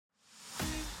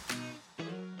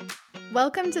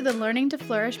Welcome to the Learning to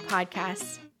Flourish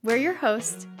podcast. We're your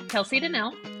hosts, Kelsey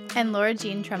Donnell and Laura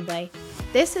Jean Tremblay.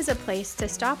 This is a place to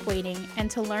stop waiting and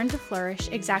to learn to flourish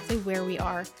exactly where we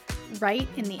are, right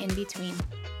in the in-between.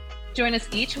 Join us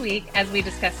each week as we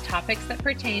discuss topics that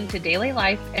pertain to daily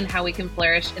life and how we can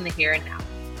flourish in the here and now.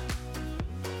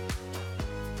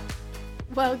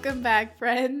 Welcome back,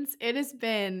 friends. It has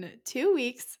been 2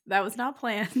 weeks. That was not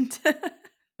planned. That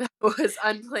was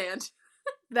unplanned.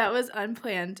 That was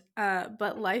unplanned,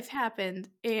 but life happened,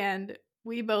 and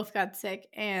we both got sick,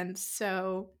 and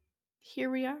so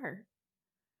here we are.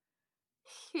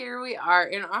 Here we are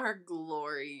in our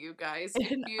glory, you guys.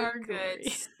 In If you our could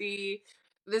glory. see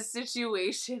the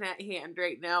situation at hand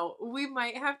right now, we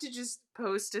might have to just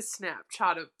post a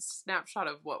snapshot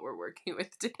of what we're working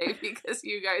with today because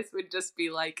you guys would just be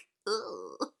like,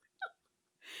 ugh.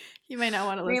 You might not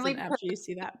want to listen Mainly after you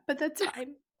see that, but that's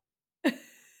fine.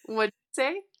 What'd you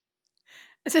say?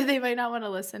 So they might not want to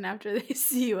listen after they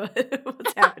see what's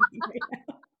happening right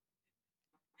now.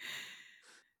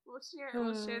 We'll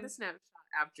share the snapshot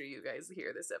after you guys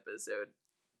hear this episode.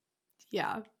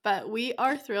 Yeah, but we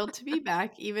are thrilled to be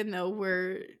back, even though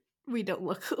we don't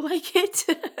look like it.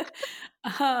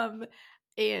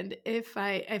 And if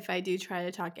I do try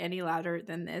to talk any louder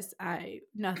than this,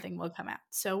 nothing will come out.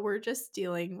 So we're just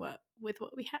dealing with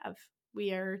what we have.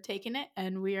 We are taking it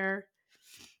and we are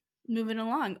moving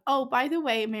along. Oh, by the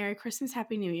way, Merry Christmas,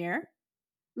 Happy New Year.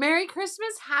 Merry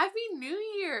Christmas, Happy New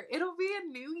Year. It'll be a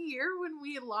new year when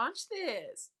we launch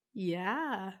this.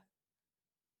 Yeah.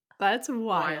 That's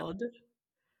wild.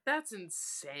 That's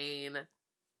insane.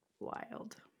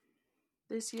 Wild.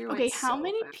 This year Okay, went how so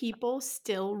many fast. people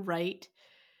still write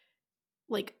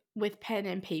like with pen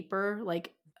and paper,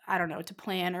 like, I don't know, to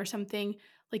plan or something,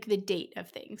 like the date of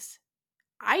things?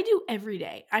 I do every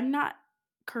day. I'm not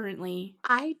currently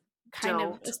I kind of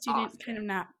don't a student, kind of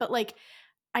not, but like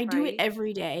I do it right?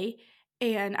 every day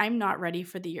and I'm not ready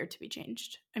for the year to be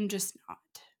changed. I'm just not.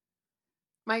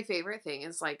 My favorite thing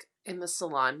is like in the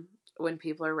salon when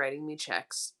people are writing me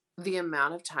checks, the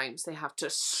amount of times they have to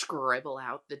scribble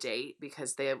out the date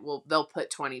because they'll put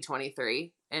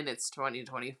 2023 and it's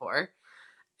 2024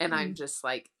 and I'm just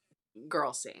like,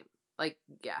 girl, same. Like,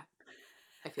 yeah,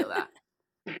 I feel that.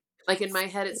 Like in my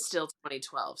head it's still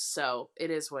 2012, so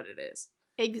it is what it is.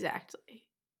 Exactly.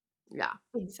 Yeah.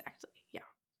 Exactly. Yeah.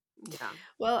 Yeah.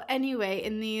 Well, anyway,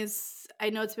 I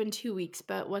know it's been 2 weeks,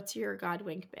 but what's your God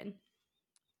wink been?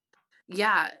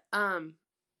 Yeah,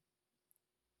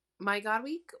 my God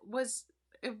week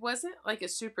it wasn't like a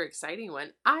super exciting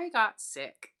one. I got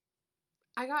sick.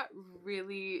 I got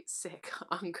really sick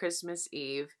on Christmas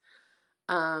Eve.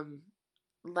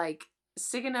 Like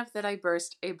sick enough that I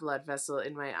burst a blood vessel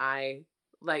in my eye.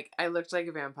 Like I looked like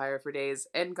a vampire for days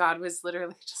and God was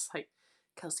literally just like,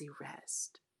 "Kelsey,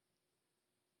 rest."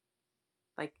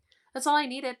 Like that's all I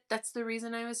needed. That's the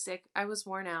reason I was sick. I was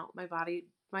worn out. My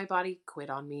body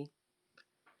quit on me.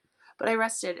 But I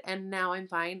rested and now I'm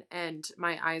fine and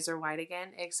my eyes are wide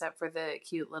again except for the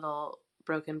cute little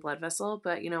broken blood vessel.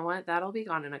 But you know what? That'll be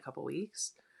gone in a couple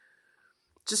weeks.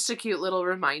 Just a cute little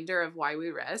reminder of why we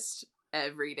rest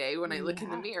every day when I look in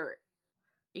the mirror.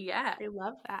 Yeah. I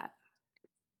love that.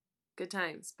 Good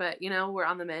times. But we're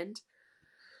on the mend.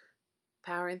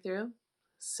 Powering through.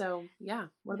 So yeah.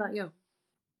 What about you?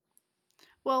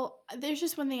 Well, there's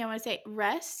just one thing I want to say.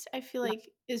 Rest, I feel like,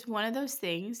 is one of those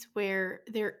things where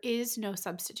there is no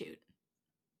substitute.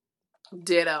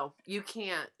 Ditto. You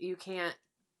can't take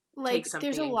Like, something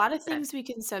there's a and lot of use it. things we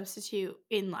can substitute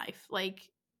in life. Like,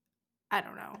 I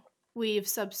don't know. We've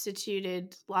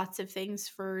substituted lots of things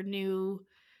for new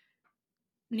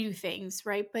things,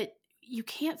 right? But you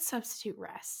can't substitute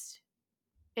rest.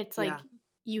 It's like Yeah.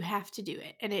 you have to do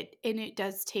it, and it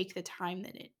does take the time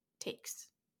that it takes.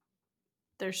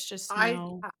 There's just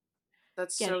no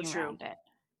That's so getting true. around it.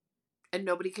 And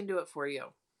nobody can do it for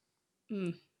you.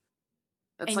 Mm.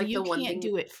 That's And like you the one can't thing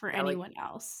do it for anyone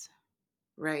else.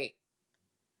 Right.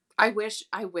 I wish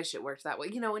it worked that way.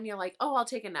 When you're like, "Oh, I'll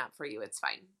take a nap for you. It's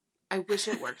fine." I wish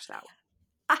it worked that way.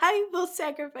 I will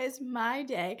sacrifice my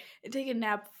day and take a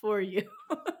nap for you.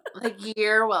 Like,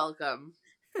 you're welcome.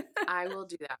 I will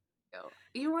do that for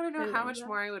you. You want to I know how love much that.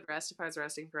 more I would rest if I was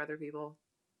resting for other people?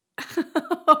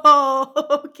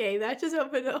 Oh, okay. That just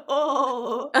opened a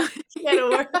whole can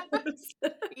of worms.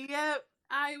 Yep.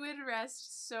 I would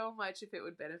rest so much if it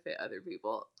would benefit other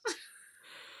people.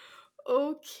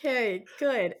 Okay,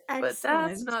 good. Excellent. But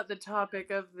that's not the topic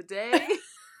of the day.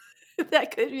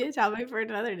 That could be a topic for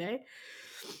another day.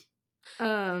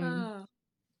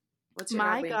 What's your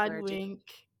My God wink, God Laura Jean? wink.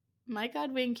 My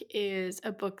God wink is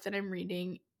a book that I'm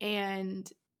reading, and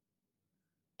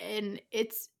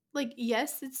it's like,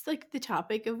 yes, it's like the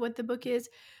topic of what the book is,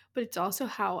 but it's also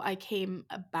how I came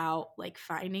about like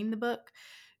finding the book.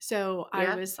 So I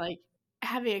Yeah. was like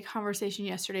having a conversation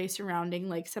yesterday surrounding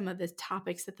like some of the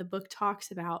topics that the book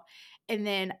talks about. And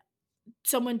then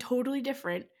someone totally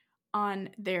different on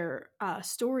their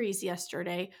stories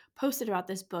yesterday posted about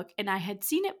this book, and I had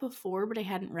seen it before but I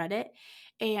hadn't read it,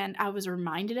 and I was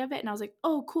reminded of it, and I was like,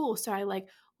 oh cool. So I like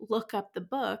look up the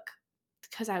book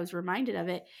because I was reminded of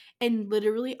it, and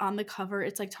literally on the cover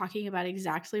it's like talking about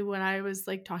exactly what I was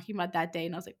like talking about that day,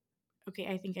 and I was like, okay,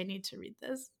 I think I need to read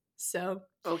this. So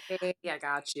Okay, I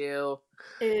got you.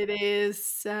 it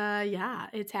is yeah,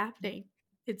 it's happening,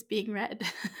 it's being read.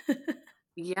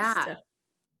 Yeah. So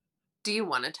Do you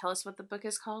want to tell us what the book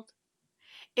is called?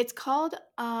 it's called,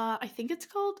 I think it's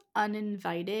called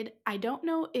Uninvited. I don't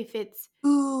know if it's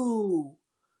Ooh,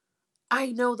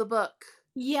 I know the book.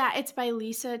 yeah, it's by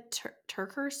Lisa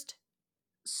Turkhurst.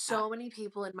 Uh, So many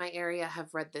people in my area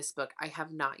have read this book. I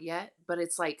have not yet, but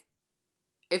it's like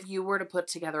if you were to put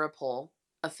together a poll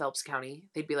of Phelps County,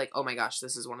 they'd be like, "Oh my gosh,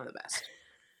 this is one of the best."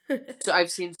 So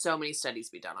I've seen so many studies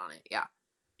be done on it. Yeah.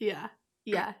 yeah,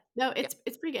 yeah. No, Yeah.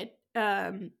 it's pretty good.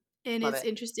 And Love it's it.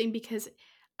 interesting because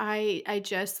I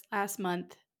just last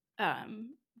month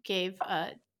gave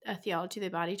a theology of the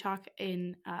body talk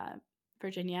in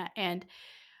Virginia, and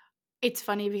it's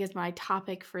funny because my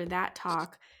topic for that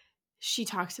talk she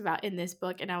talks about in this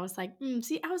book, and I was like,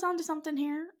 see, I was onto something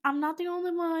here. I'm not the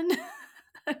only one.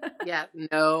 Yeah.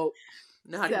 No,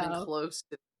 not even So close to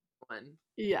this one.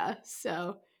 yeah,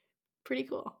 so pretty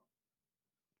cool.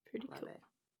 Pretty Love cool. it.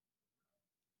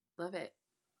 Love it.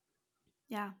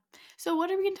 Yeah. So what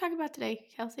are we going to talk about today,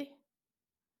 Kelsey?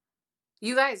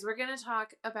 You guys, we're going to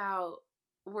talk about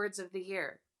words of the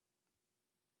year.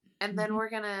 And then Mhm. we're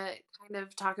going to kind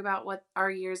of talk about what our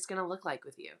year is going to look like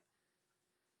with you.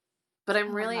 But I I'm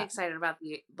love really that. excited about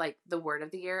the word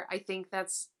of the year. I think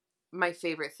that's my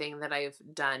favorite thing that I've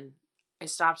done. I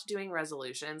stopped doing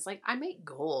resolutions. Like I make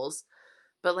goals,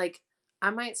 but like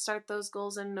I might start those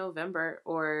goals in November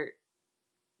or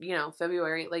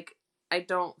February. Like I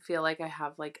don't feel like I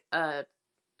have like a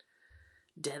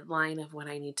deadline of when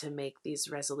I need to make these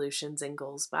resolutions and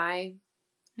goals by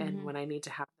and Mhm. when I need to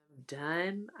have them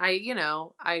done.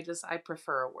 I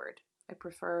prefer a word. I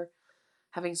prefer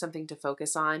having something to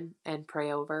focus on and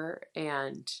pray over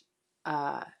and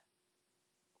uh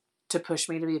to push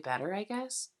me to be better, I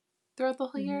guess, throughout the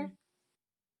whole year. Mhm.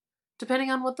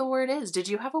 Depending on what the word is. Did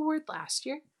you have a word last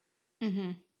year?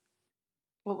 Mhm.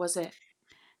 What was it?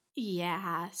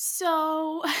 Yeah.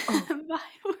 So Oh, my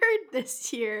word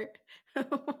this year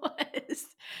was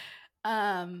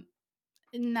um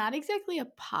not exactly a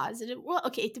positive. Well,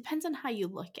 okay, it depends on how you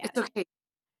look at it's it. okay.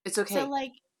 It's So, okay.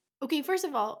 like, okay, first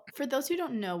of all, for those who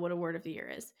don't know what a word of the year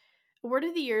is, a word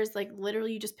of the year is like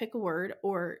literally you just pick a word,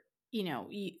 or,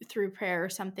 through prayer or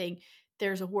something,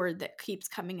 there's a word that keeps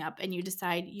coming up, and you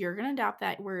decide you're going to adopt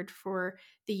that word for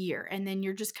the year. And then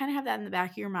you're just kind of have that in the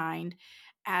back of your mind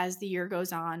as the year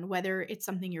goes on, whether it's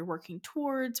something you're working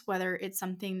towards, whether it's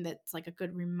something that's like a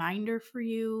good reminder for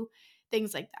you,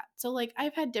 things like that. So, like,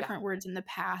 I've had Yeah. different words in the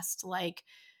past, like,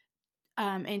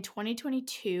 in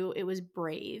 2022 it was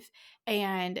brave,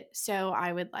 and so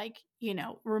I would like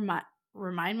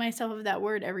remind myself of that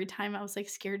word every time I was like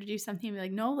scared to do something, be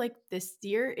like, no, like this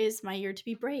year is my year to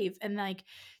be brave and like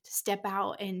to step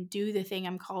out and do the thing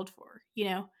I'm called for.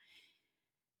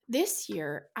 This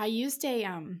year I used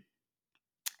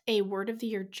a word of the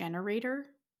year generator.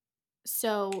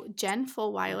 So Jen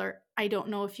Fulweiler, I don't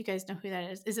know if you guys know who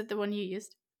that is it the one you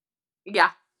used?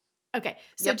 Yeah. Okay,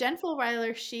 so Yep. Jen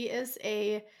Fulweiler, she is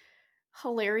a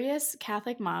hilarious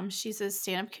Catholic mom. She's a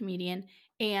stand-up comedian,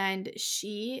 and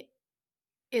she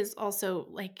is also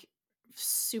like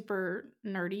super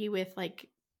nerdy with like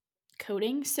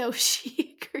coding. So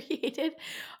she created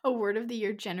a word of the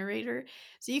year generator.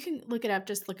 So you can look it up,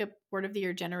 just look up word of the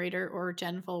year generator or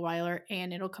Jen Fulweiler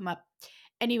and it'll come up.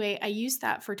 Anyway, I used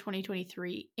that for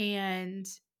 2023, and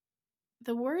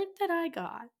the word that I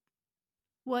got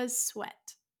was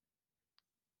sweat.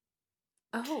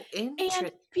 Oh, And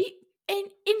interesting. be and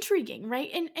intriguing, right?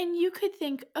 And you could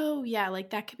think, "Oh, yeah, like,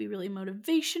 that could be really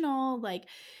motivational, like,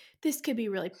 this could be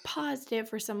really positive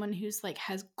for someone who's, like,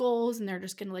 has goals and they're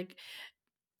just gonna, like."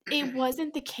 It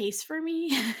wasn't the case for me.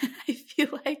 I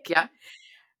feel like, Yeah.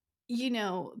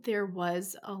 there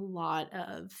was a lot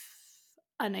of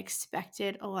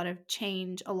unexpected, a lot of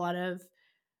change, a lot of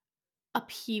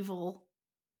upheaval,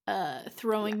 Yeah.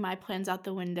 throwing my plans out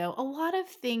the window, a lot of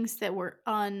things that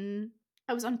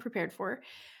I was unprepared for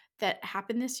that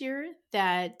happened this year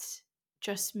that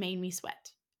just made me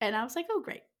sweat. And I was like, "Oh,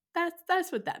 great.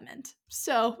 That's what that meant."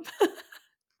 So,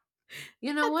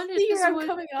 You know That's what? the It year is I'm what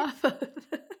coming off of.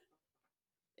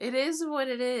 it is. What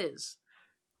it is.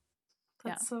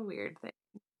 Yeah. That's a weird thing.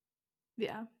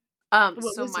 Yeah.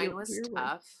 What So was mine was your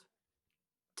word? tough,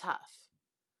 tough,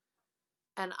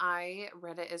 and I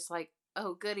read it as like,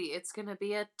 oh goody, it's gonna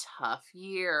be a tough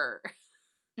year.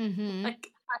 Mhm.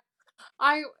 Like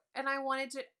I and I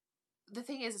wanted to. The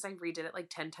thing is I redid it like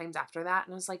 10 times after that,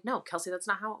 and I was like, no, Kelsey, that's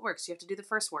not how it works. You have to do the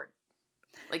first word.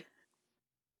 Like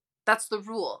that's the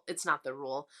rule. It's not the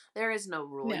rule. There is no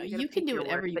rule. No, You get to you can pick do your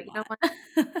word, whatever you but you know want. what?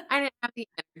 I didn't have the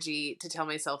energy to tell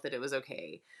myself that it was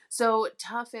okay. So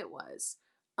tough it was.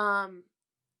 Um,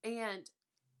 and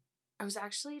I was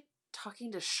actually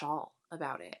talking to Shawl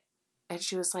about it. And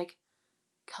she was like,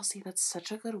 Kelsey, that's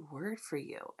such a good word for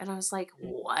you. And I was like,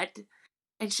 what?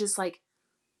 And she's like,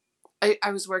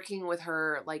 I was working with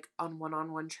her like on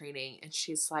one training, and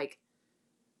she's like,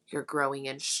 you're growing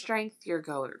in strength, you're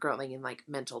growing in like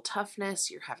mental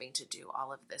toughness, you're having to do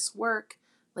all of this work.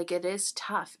 Like it is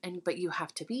tough, and but you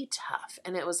have to be tough.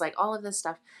 And it was like all of this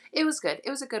stuff. It was good. It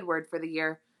was a good word for the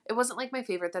year. It wasn't like my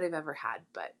favorite that I've ever had,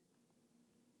 but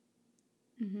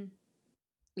Mhm.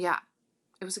 yeah,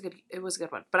 it was a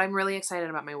good one. But I'm really excited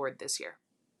about my word this year.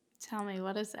 Tell me,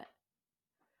 what is it?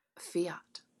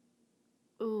 Fiat.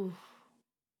 Ooh,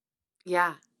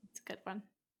 Yeah, it's a good one.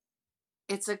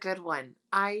 it's a good one.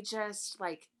 I just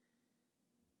like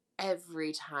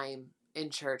every time in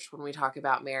church when we talk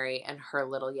about Mary and her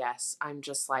little yes, I'm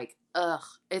just like, ugh,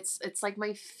 it's like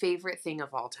my favorite thing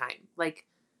of all time. Like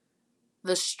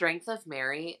the strength of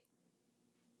Mary,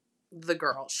 the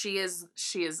girl. She is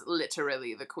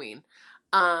literally the queen.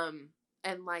 Um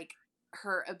and like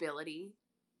her ability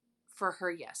for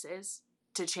her yeses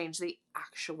to change the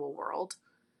actual world.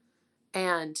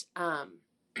 And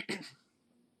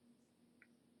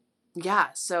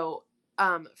yeah, so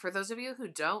for those of you who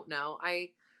don't know,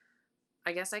 I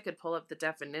guess I could pull up the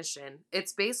definition.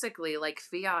 It's basically like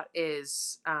fiat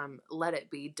is let it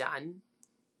be done.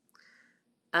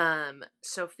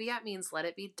 So fiat means let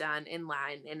it be done in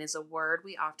Latin and is a word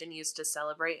we often use to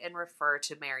celebrate and refer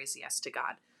to Mary's yes to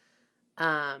God.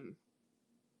 Um,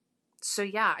 so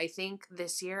yeah, I think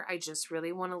this year I just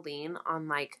really want to lean on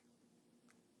like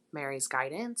Mary's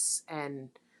guidance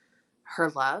and her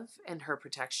love and her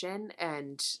protection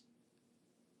and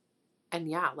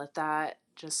yeah, let that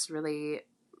just really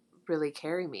really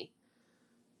carry me.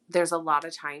 There's a lot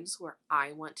of times where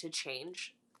I want to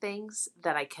change things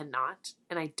that I cannot,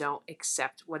 and I don't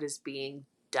accept what is being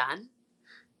done.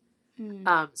 Mm.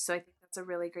 So I think that's a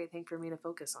really great thing for me to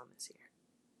focus on this year.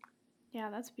 Yeah,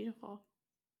 that's beautiful.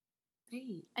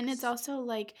 And it's Thanks. also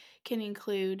like can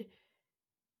include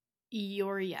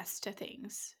your yes to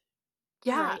things,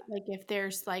 Yeah. right? Like if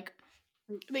there's like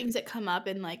things that come up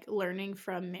and like learning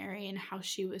from Mary and how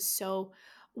she was so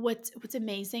what's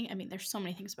amazing. I mean, there's so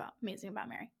many things amazing about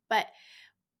Mary, but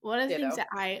one of the things Ditto. that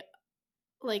I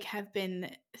like have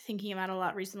been thinking about a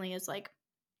lot recently is like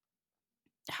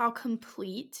how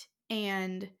complete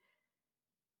and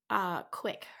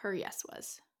quick her yes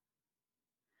was.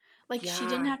 Like, she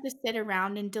didn't Yeah. have to sit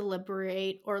around and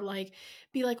deliberate or, like,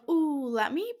 be like, "Ooh,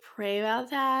 let me pray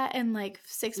about that," and, like,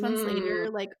 6 months Mm, later,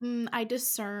 like, I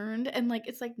discerned," and, like,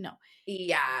 it's like, no.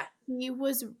 yeah. She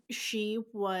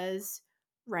was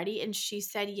ready, and she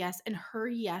said yes, and her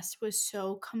yes was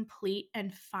so complete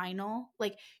and final,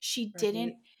 like,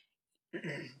 Right.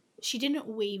 she didn't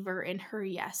waver in her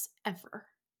yes ever.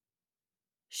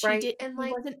 Right. And She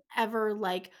like, wasn't ever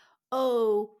like,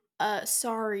 "Oh,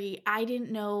 sorry, I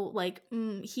didn't know, like,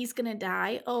 he's gonna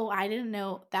die. Oh, I didn't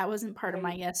know that wasn't part of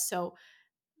my right. guess, so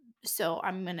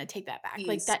I'm gonna take that back."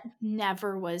 Like, He's that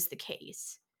never was the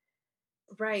case.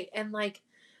 right. And like,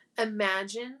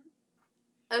 imagine,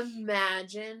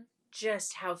 imagine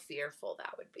just how fearful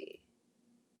that would be.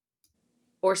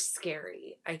 Or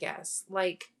scary, I guess.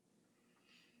 Like,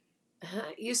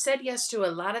 you said yes to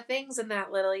a lot of things in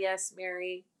that little yes,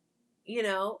 Mary,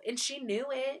 and she knew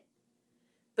it,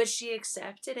 but she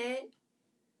accepted it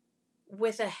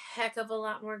with a heck of a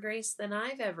lot more grace than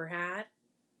I've ever had.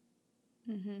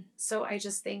 Mhm. So I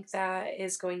just think that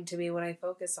is going to be what I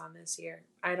focus on this year.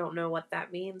 I don't know what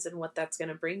that means and what that's going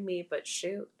to bring me, but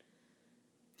shoot.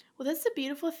 Well, that's the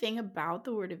beautiful thing about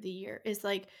the word of the year is,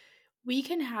 like, we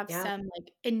can have Yeah. some,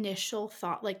 like, initial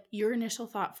thought like, your initial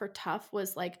thought for tough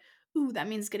was like, "Ooh, that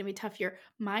means it's gonna be tough year."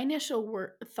 My initial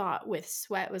thought with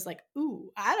sweat was like,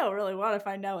 "Ooh, I don't really wanna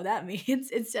find out what that means,"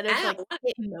 instead of, like, Ow.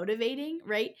 it motivating,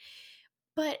 right?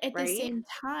 But at the Right? same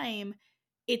time,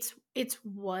 it's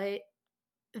what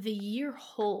the year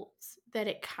holds that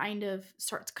it kind of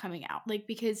starts coming out, like,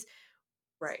 because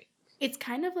Right. it's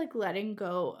kind of like letting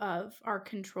go of our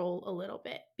control a little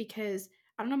bit because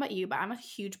I don't know about you, but I'm a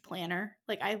huge planner.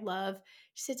 Like, I love to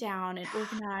sit down and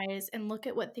organize and look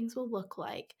at what things will look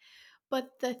like.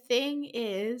 But the thing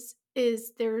is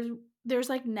there's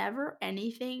like never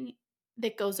anything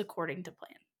that goes according to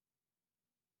plan.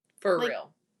 For Like,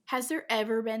 real. has there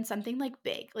ever been something like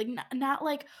big? Like not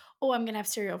like, oh, I'm gonna have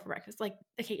cereal for breakfast. Like,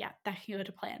 okay, yeah, that can go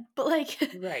to plan. But like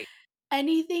Right.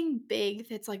 anything big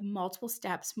that's like multiple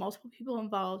steps, multiple people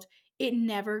involved, it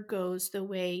never goes the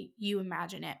way you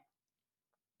imagine it.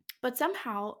 But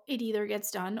somehow it either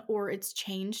gets done or it's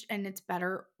changed and it's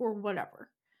better or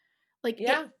whatever. Like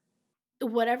it Yeah.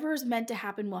 whatever is meant to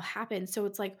happen will happen. So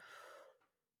it's like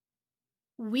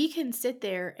we can sit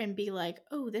there and be like,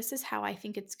 "Oh, this is how I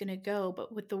think it's going to go."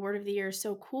 But with the word of the year is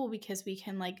so cool because we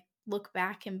can like look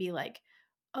back and be like,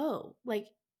 "Oh, like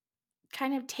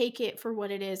kind of take it for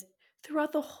what it is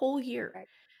throughout the whole year." Right.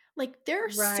 Like there are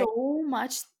Right.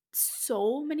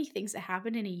 so many things that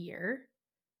happen in a year.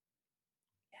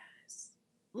 Yes.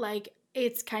 Like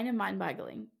it's kind of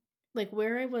mind-boggling. Like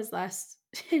where I was last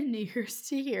New Year's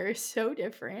to here is so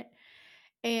different.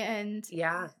 And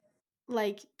Yeah.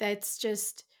 like that's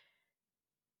just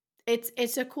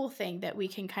it's a cool thing that we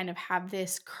can kind of have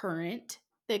this current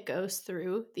that goes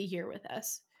through the year with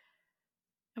us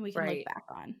and we can look Right. back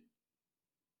on.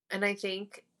 And I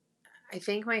think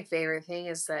my favorite thing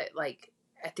is that, like,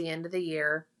 at the end of the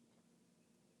year,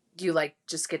 you like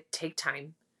just get to take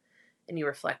time and you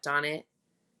reflect on it.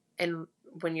 And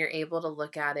when you're able to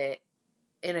look at it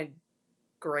in a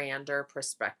grander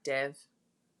perspective,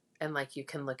 and like you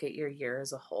can look at your year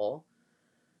as a whole,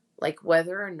 like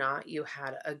whether or not you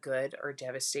had a good or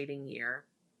devastating year,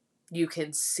 you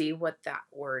can see what that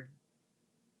word,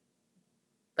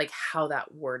 like how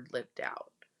that word lived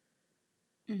out.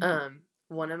 Mhm.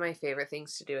 One of my favorite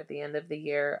things to do at the end of the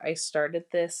year, I started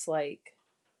this like,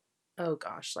 oh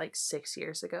gosh, like 6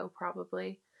 years ago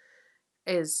probably,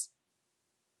 is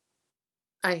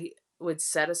I would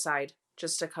set aside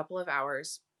just a couple of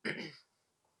hours.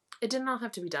 It did not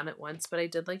have to be done at once, but I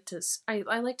did like to, I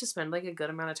like to spend like a good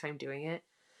amount of time doing it.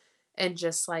 And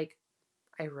just like,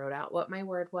 I wrote out what my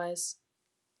word was.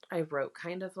 I wrote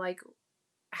kind of like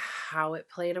how it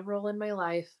played a role in my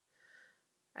life.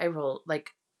 I wrote,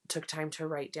 like, took time to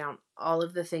write down all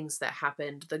of the things that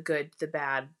happened, the good, the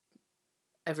bad,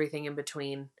 everything in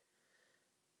between,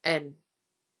 and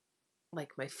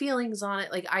like my feelings on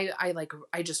it. Like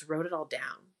I just wrote it all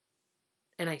down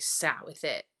and I sat with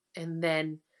it. And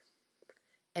then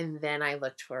I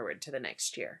looked forward to the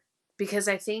next year. Because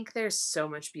I think there's so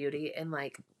much beauty in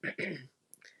like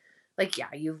like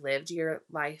yeah, you've lived your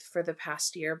life for the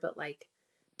past year, but like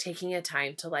taking a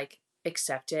time to like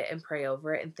accept it and pray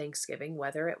over it and Thanksgiving,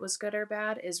 whether it was good or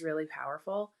bad, is really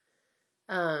powerful.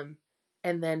 Um,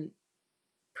 and then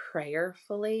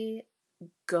prayerfully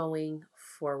going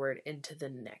forward into the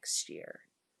next year.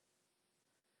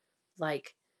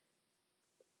 Like,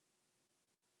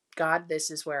 God,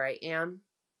 this is where I am.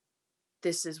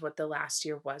 This is what the last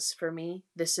year was for me.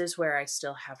 This is where I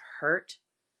still have hurt.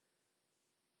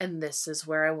 And this is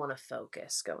where I want to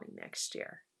focus going next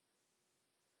year.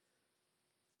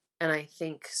 And I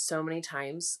think so many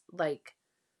times, like,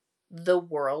 the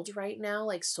world right now,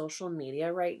 like social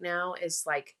media right now, is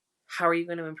like, how are you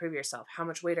going to improve yourself? How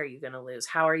much weight are you going to lose?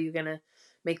 How are you going to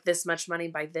make this much money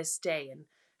by this day? And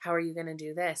how are you going to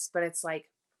do this? But it's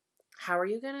like, how are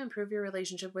you going to improve your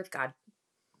relationship with God?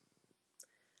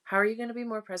 How are you going to be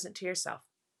more present to yourself?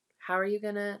 How are you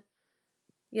going to,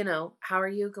 how are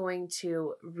you going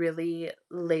to really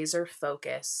laser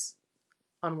focus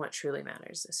on what truly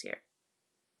matters this year?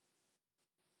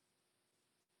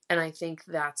 And I think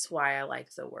that's why I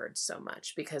like the word so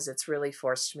much, because it's really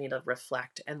forced me to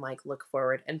reflect and like look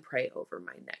forward and pray over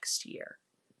my next year.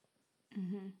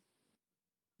 Mhm.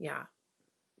 Yeah.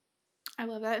 I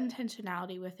love that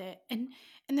intentionality with it. And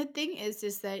the thing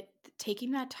is that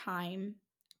taking that time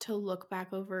to look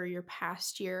back over your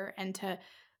past year and to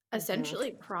Mm-hmm.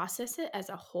 essentially process it as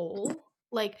a whole,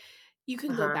 like you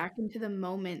can go Uh-huh. back into the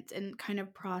moment and kind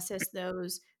of process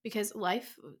those because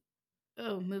life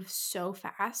moves so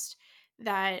fast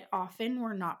that often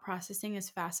we're not processing as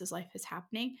fast as life is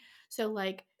happening. So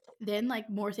like then like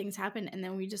more things happen and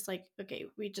then we just like okay,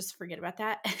 we just forget about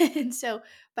that. And so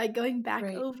by going back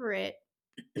Right. over it,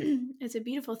 it's a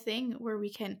beautiful thing where we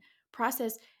can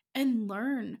process and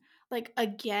learn. Like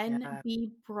again, Yeah.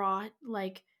 be brought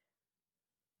like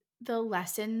the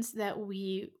lessons that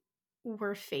we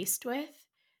were faced with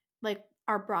like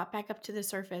are brought back up to the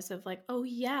surface of like, oh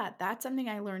yeah, that's something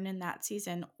I learned in that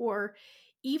season. Or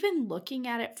even looking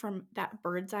at it from that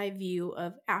bird's eye view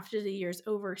of after the year's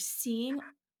over, seeing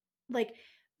like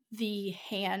the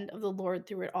hand of the Lord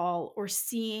through it all, or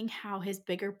seeing how his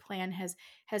bigger plan has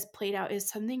played out is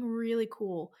something really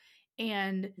cool.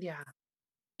 And Yeah.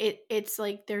 it's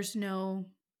like there's no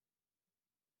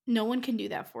one can do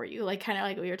that for you. Like kind of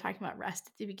like we were talking about rest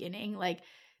at the beginning. Like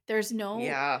there's no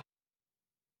Yeah.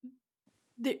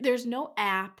 there's no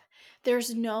app,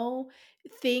 there's no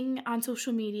thing on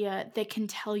social media that can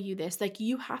tell you this. Like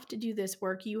you have to do this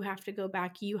work, you have to go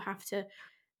back, you have to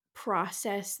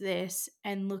process this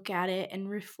and look at it and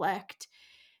reflect.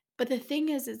 But the thing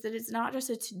is that it's not just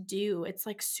a to do, it's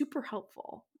like super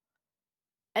helpful.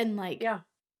 And like Yeah.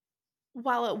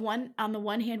 while on the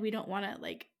one hand we don't want to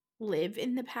like live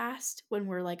in the past when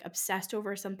we're like obsessed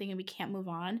over something and we can't move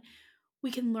on, we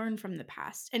can learn from the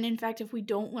past. And in fact, if we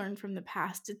don't learn from the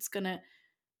past, it's gonna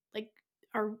like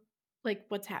our like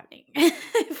what's happening.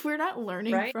 If we're not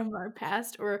learning Right. from our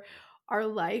past or our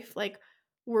life, like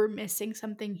we're missing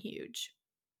something huge.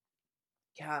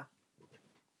 Yeah.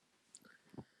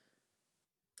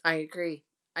 I agree.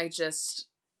 I just,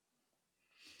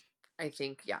 I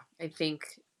think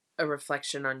a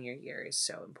reflection on your year is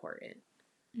so important.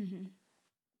 Hmm.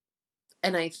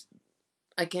 And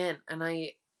again,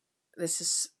 this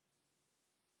is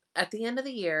at the end of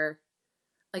the year,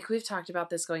 like we've talked about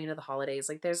this going into the holidays,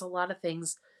 like there's a lot of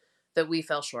things that we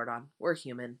fell short on. We're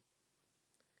human.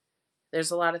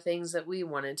 There's a lot of things that we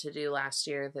wanted to do last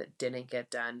year that didn't get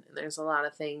done. And there's a lot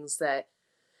of things that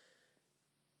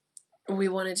we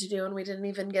wanted to do and we didn't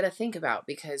even get to think about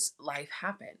because life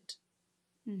happened.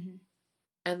 Hmm.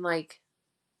 And like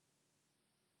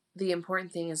the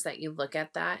important thing is that you look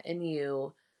at that and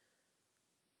you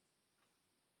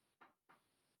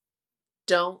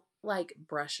don't like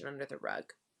brush it under the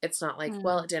rug. It's not like,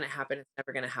 well, Mm. it didn't happen. It's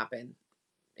never going to happen.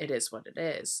 It is what it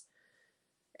is.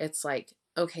 It's like,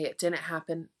 okay, it didn't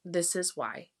happen. This is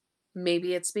why.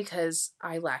 Maybe it's because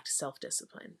I lacked self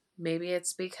discipline. Maybe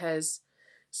it's because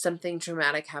something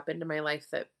traumatic happened in my life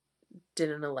that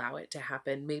didn't allow it to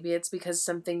happen. Maybe it's because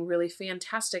something really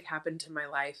fantastic happened to my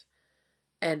life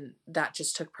and that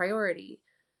just took priority.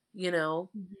 You know,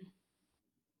 Mhm.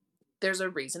 there's a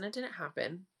reason it didn't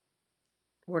happen.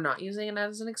 We're not using it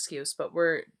as an excuse, but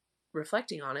we're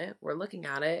reflecting on it. We're looking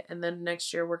at it. And then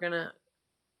next year, we're going to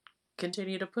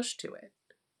continue to push to it.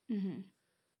 Mhm.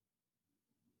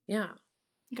 Yeah.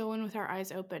 Go in with our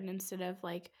eyes open instead of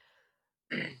like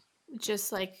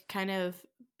just like kind of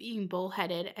being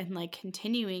bullheaded and like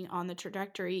continuing on the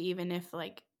trajectory, even if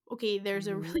like okay, there's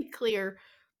a Mm-hmm. really clear,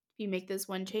 if you make this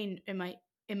one change, it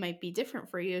might be different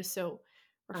for you. So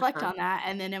reflect Uh-huh. on that,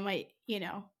 and then it might,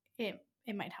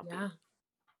 it might help you. Yeah.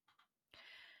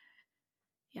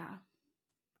 Yeah.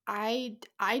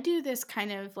 I do this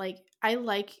kind of like I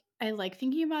like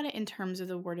thinking about it in terms of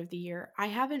the word of the year. I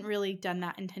haven't really done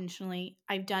that intentionally.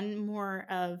 I've done more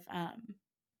of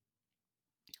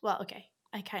well, okay,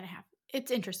 I kind of have.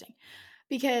 It's interesting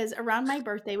because around my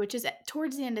birthday, which is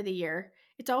towards the end of the year,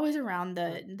 it's always around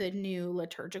the new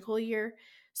liturgical year.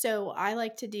 So I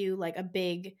like to do like a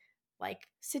big like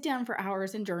sit down for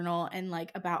hours and journal and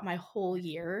like about my whole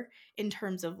year in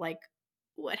terms of like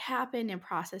what happened and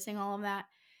processing all of that.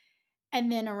 And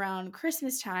then around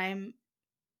Christmas time,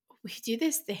 we do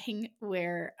this thing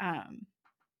where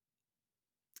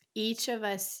each of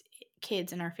us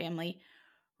kids in our family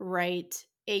write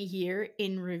a year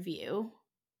in review.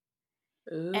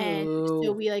 And so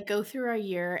Ooh. we like go through our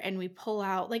year and we pull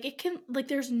out like it can like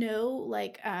there's no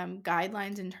like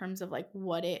guidelines in terms of like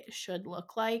what it should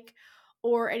look like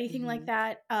or anything like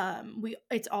Mm-hmm. that. We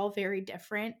it's all very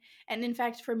different. And in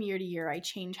fact from year to year I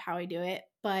change how I do it,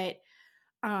 but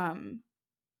um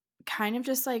kind of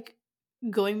just like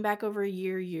going back over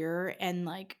year and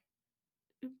like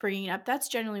bringing it up, that's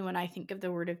generally when I think of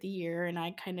the word of the year, and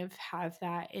I kind of have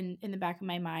that in the back of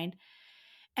my mind.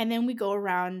 And then we go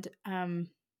around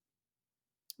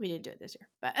we didn't do it this year,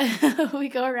 but we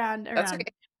go around That's okay.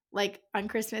 like on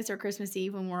Christmas or Christmas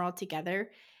Eve when we're all together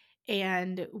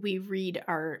and we read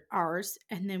ours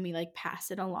and then we like pass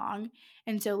it along.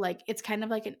 And so like it's kind of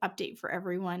like an update for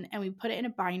everyone and we put it in a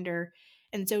binder.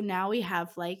 And so now we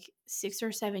have like 6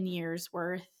 or 7 years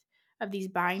worth of these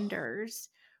binders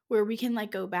where we can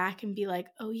like go back and be like,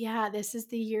 "Oh yeah, this is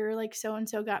the year like so and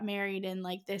so got married and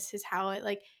like this is how it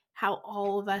like how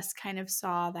all of us kind of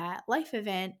saw that life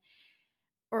event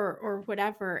or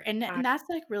whatever." And that's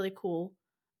like really cool.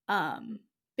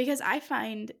 Because I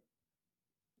find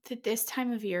that this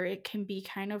time of year it can be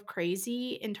kind of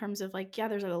crazy in terms of like yeah,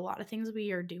 there's a lot of things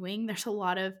we are doing. There's a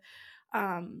lot of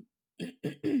um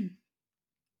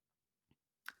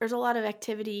there's a lot of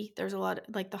activity. There's a lot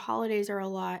like the holidays are a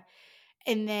lot,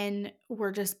 and then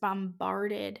we're just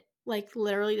bombarded like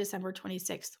literally December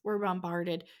 26th, we're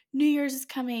bombarded. New Year's is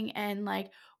coming and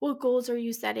like what goals are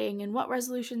you setting and what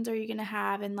resolutions are you going to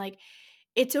have and like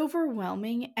it's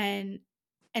overwhelming and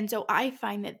so I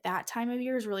find that that time of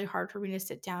year is really hard for me to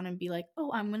sit down and be like,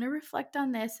 "Oh, I'm going to reflect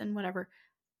on this and whatever."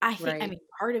 I Right. mean,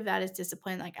 part of that is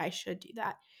discipline, like I should do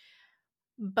that.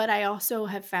 But I also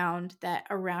have found that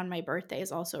around my birthday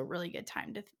is also a really good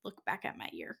time to look back at my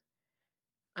year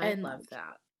I and love like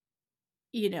that.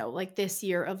 like this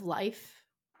year of life,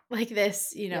 like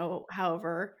this, Yep.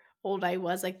 however old I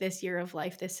was, like this year of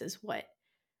life, this is what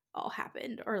all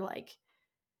happened, or like,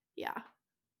 yeah.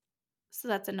 So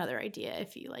that's another idea.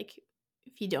 If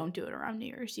you don't do it around New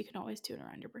Year's, you can always do it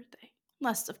around your birthday.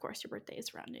 Unless, of course, your birthday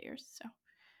is around New Year's. So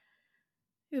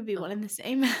it would be one Oh, and the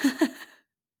same.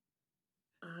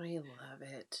 I love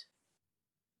it.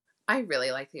 I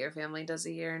really like that your family does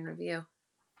a year in review.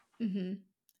 hmm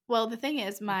Well, the thing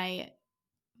is, my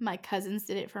cousins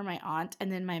did it for my aunt,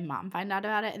 and then my mom found out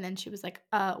about it, and then she was like,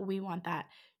 we want that."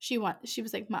 She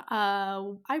was like,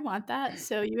 I want that,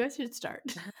 so you guys should start."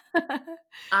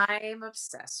 I'm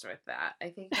obsessed with that. I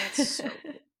think that's so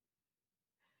cool.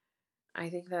 I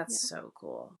think that's Yeah, so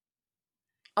cool.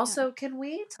 yeah. Also, can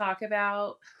we talk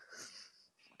about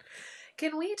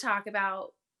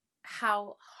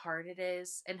how hard it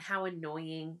is and how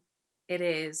annoying it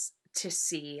is to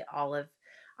see all of,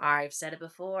 I've said it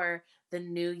before, the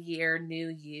new year, new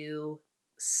you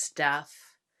stuff.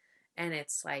 And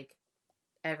it's like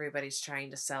everybody's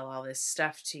trying to sell all this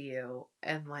stuff to you.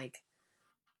 And like,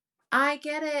 I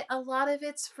get it. A lot of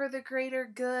it's for the greater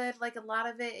good. Like, a lot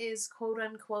of it is quote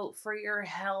unquote for your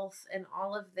health and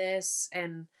all of this.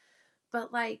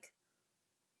 But like,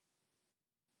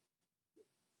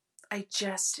 I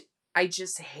just, I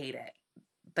just hate it.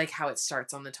 Like how it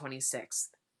starts on the 26th.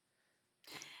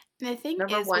 And the thing Number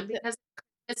is one, with the because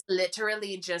it's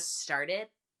literally just started.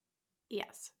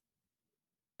 yes.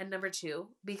 And number two,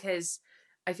 because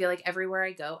I feel like everywhere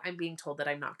I go, I'm being told that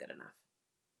I'm not good enough.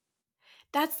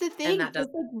 That's the And thing, that doesn't,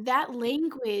 it's like that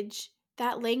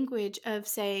language of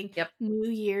saying, yep. "New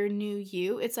year, new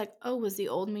you," it's like, "Oh, was the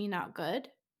old me not good?"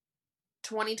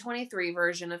 2023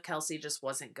 version of Kelsey just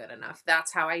wasn't good enough.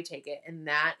 That's how I take it. And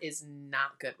that is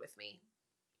not good with me.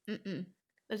 Mm-mm.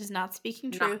 That is not speaking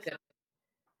Not truth. good.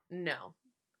 No.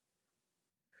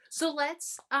 So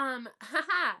let's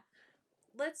haha,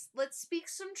 let's speak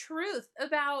some truth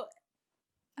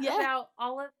Yeah. about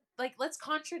all of, like, let's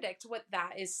contradict what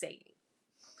that is saying.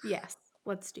 Yes,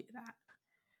 let's do that.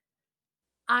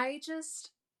 I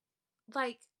just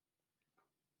like,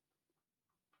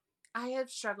 I have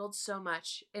struggled so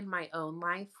much in my own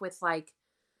life with like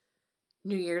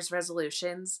New Year's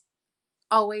resolutions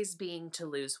always being to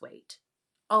lose weight,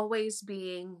 always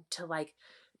being to like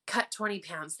cut 20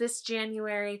 pounds this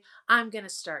January. I'm going to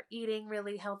start eating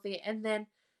really healthy. And then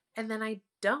I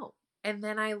don't. And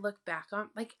then I look back on,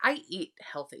 like, I eat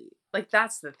healthy. Like,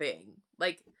 that's the thing.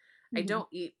 Like, I Mhm. don't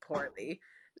eat poorly.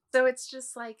 So it's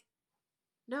just like,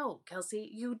 no, Kelsey,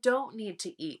 you don't need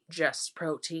to eat just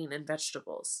protein and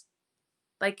vegetables.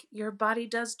 Like, your body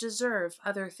does deserve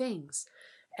other things.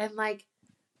 And like,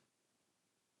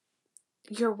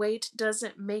 your weight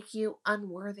doesn't make you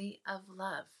unworthy of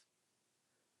love.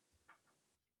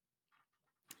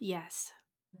 Yes.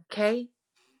 Okay?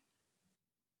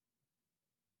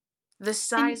 The And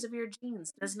size of your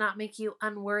jeans does not make you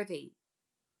unworthy.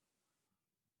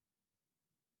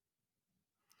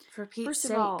 For Pete's first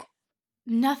of sake. all,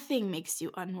 nothing makes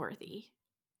you unworthy.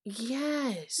 That's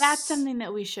Yes. something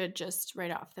that we should just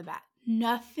right off the bat.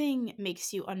 Nothing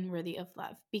makes you unworthy of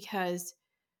love because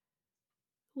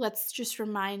let's just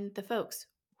remind the folks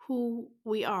who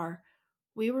we are.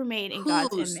 We were made in God's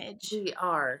Whose image. we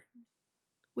are.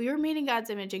 We were made in God's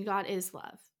image and God is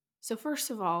love. So, first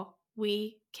of all,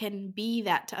 we can be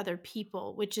that to other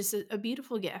people, which is a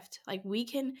beautiful gift. Like, we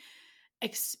can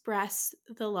express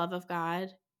the love of God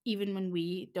even when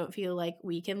we don't feel like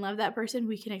we can love that person.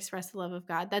 We can express the love of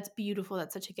God. That's beautiful.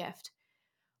 That's such a gift.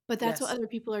 But that's what Yes. other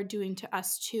people are doing to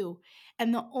us too.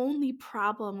 And the only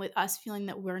problem with us feeling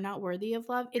that we're not worthy of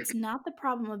love, it's not the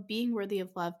problem of being worthy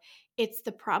of love. It's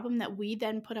the problem that we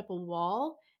then put up a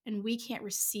wall and we can't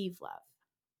receive love.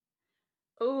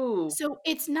 Ooh. So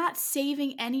it's not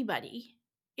saving anybody.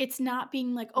 It's not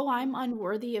being like, "Oh, I'm Mhm.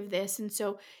 unworthy of this." And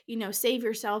so, save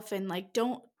yourself and like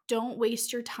don't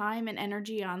waste your time and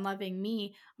energy on loving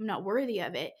me. I'm not worthy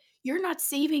of it. You're not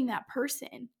saving that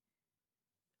person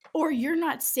or you're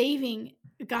not saving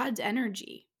God's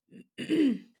energy.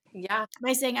 Yeah.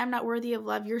 By saying I'm not worthy of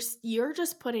love, you're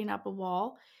just putting up a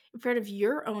wall in front of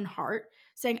your own heart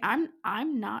saying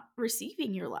I'm not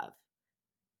receiving your love.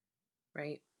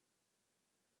 Right.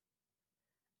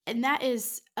 And that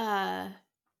is a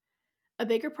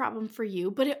bigger problem for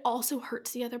you, but it also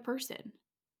hurts the other person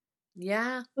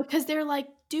Yeah. because they're like,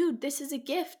 "Dude, this is a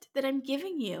gift that I'm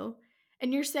giving you."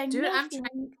 And you're saying, Dude, "No, I'm trying to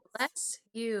thanks." bless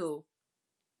you,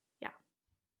 Yeah.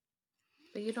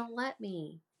 but you don't let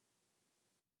me.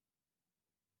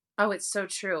 Oh, it's so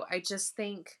true. I just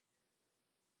think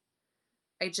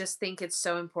it's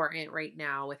so important right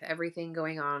now with everything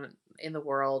going on in the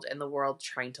world and the world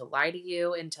trying to lie to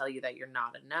you and tell you that you're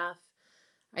not enough.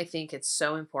 I think it's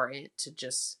so important to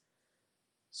just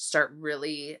start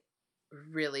really,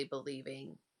 really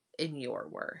believing in your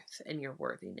worth and your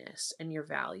worthiness and your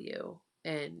value.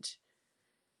 And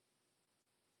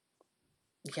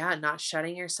yeah, not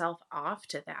shutting yourself off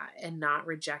to that and not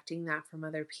rejecting that from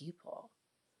other people.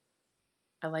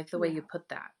 I like the way you Yeah. put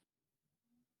that.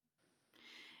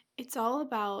 It's all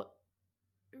about,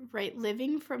 right,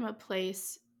 living from a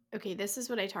place. Okay, this is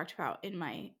what I talked about in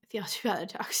my Theology About It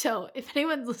talk. So if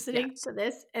anyone's listening Yes. to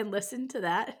this and listen to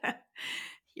that,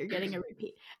 you're getting a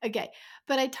repeat. Okay,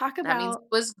 but I talk That means about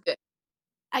it was good.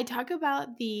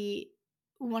 the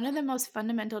one of the most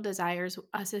fundamental desires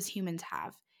us as humans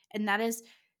have, and that is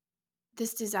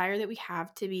this desire that we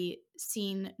have to be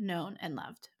seen, known, and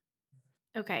loved.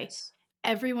 Okay. Yes.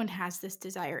 Everyone has this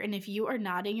desire. And if you are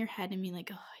nodding your head and being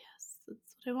like, oh, yes,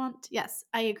 that's what I want. Yes,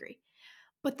 I agree.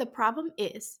 But the problem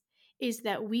is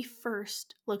that we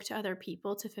first look to other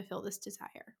people to fulfill this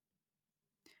desire,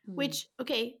 Mm. which,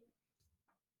 okay,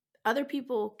 other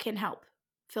people can help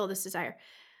fill this desire.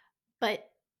 But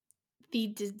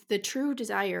the true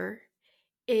desire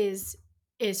is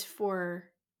is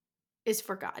for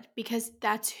for God, because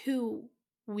that's who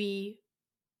we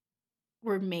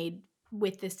were made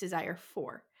with this desire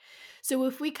for. So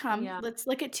if we come, Yeah. let's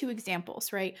look at two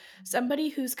examples, right? Somebody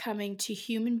who's coming to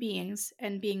human beings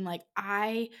and being like,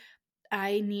 I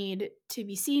need to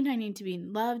be seen, I need to be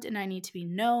loved, and I need to be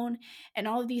known, and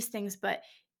all of these things. But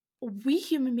we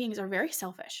human beings are very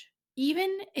selfish.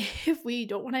 Even if we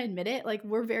don't want to admit it, like,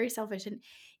 we're very selfish. And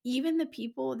even the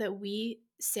people that we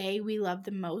say we love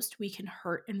the most, we can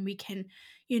hurt, and we can,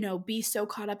 be so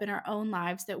caught up in our own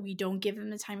lives that we don't give them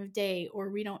the time of day, or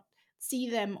we don't see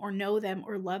them or know them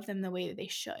or love them the way that they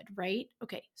should, right?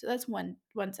 Okay, so that's one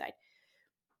side.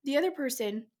 The other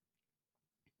person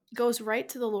goes right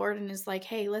to the Lord and is like,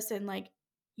 "Hey, listen, like,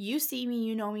 you see me,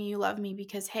 you know me, you love me,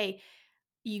 because hey,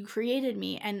 you created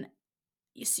me, and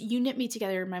you knit me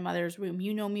together in my mother's womb.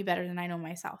 You know me better than I know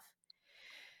myself.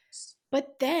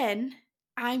 But then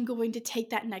I'm going to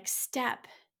take that next step,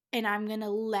 and I'm going to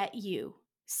let you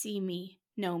see me,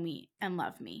 know me, and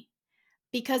love me."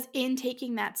 Because in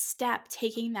taking that step,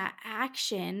 taking that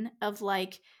action of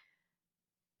like,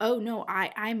 oh no,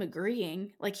 I'm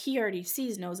agreeing. Like, he already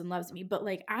sees, knows, and loves me, but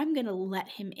like, I'm going to let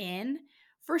him in.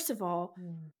 First of all,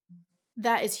 Mm.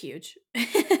 that is huge.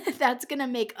 That's going to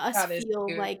make us That is feel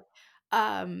cute.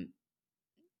 um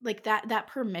like that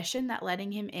permission, that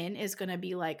letting him in is going to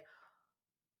be like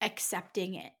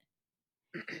accepting it.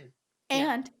 Yeah.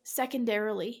 And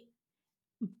secondarily,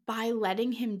 by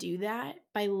letting him do that,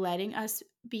 by letting us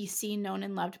be seen, known,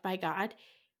 and loved by God,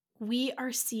 we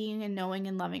are seeing and knowing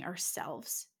and loving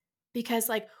ourselves. Because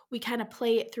like, we kind of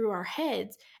play it through our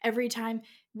heads every time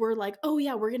we're like, oh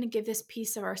yeah, we're going to give this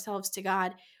piece of ourselves to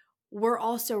God. We're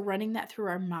also running that through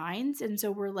our minds, and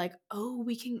so we're like, oh,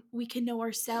 we can know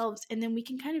ourselves, and then we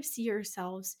can kind of see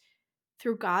ourselves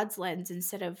through God's lens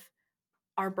instead of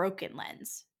our broken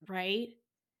lens, right?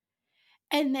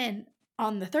 And then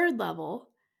on the third level,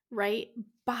 right,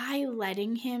 by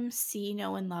letting him see,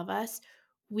 know, and love us,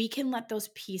 we can let those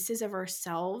pieces of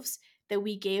ourselves that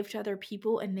we gave to other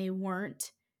people and they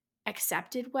weren't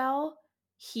accepted well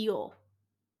heal.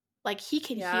 Like, he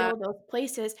can Yeah. heal those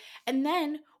places, and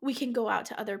then we can go out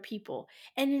to other people.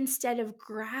 And instead of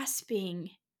grasping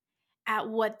at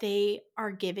what they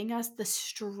are giving us, the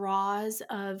straws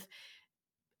of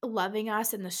loving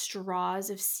us and the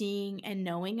straws of seeing and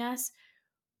knowing us,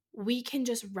 we can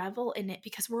just revel in it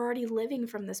because we're already living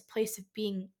from this place of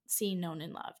being seen, known,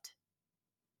 and loved.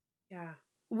 Yeah.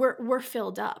 We're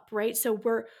filled up, right? So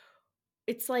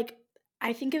it's like,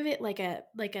 I think of it like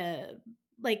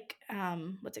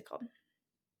what's it called?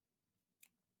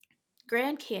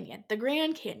 Grand Canyon. The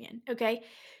Grand Canyon, okay?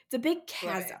 It's a big Love it.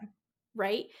 chasm,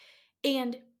 right?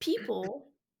 And people,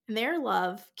 their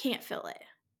love can't fill it.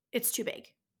 It's too big.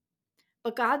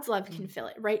 But God's love can Mm. fill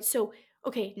it, right? So,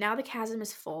 okay, now the chasm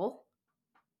is full.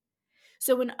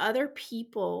 So when other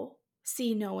people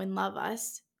see, know, and love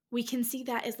us, we can see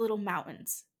that as little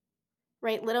mountains,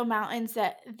 right? Little mountains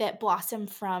that blossom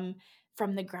from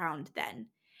the ground then.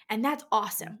 And that's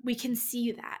awesome. We can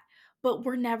see that. But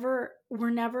we're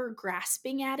never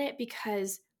grasping at it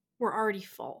because we're already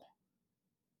full.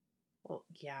 Well,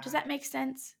 yeah. Does that make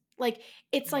sense? Like,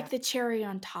 it's Yeah. like the cherry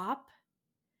on top.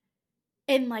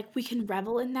 And, like, we can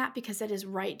revel in that because that is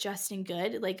right, just, and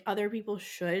good. Like, other people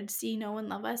should see, know, and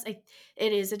love us. It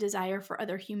is a desire for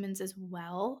other humans as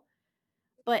well.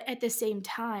 But at the same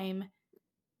time,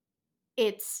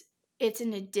 it's it's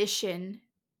an addition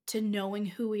to knowing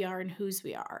who we are and whose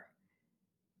we are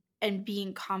and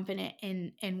being confident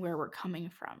in where we're coming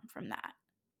from that.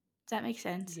 Does that make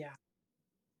sense? Yeah.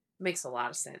 Makes a lot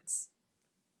of sense.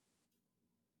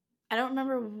 I don't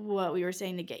remember what we were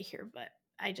saying to get here, but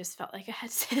I just felt like I had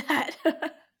to say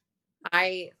that.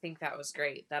 I think that was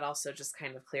great. That also just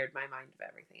kind of cleared my mind of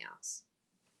everything else.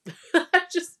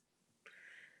 Just,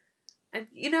 and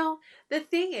the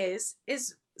thing is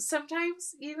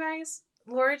sometimes you guys,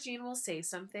 Laura Jean will say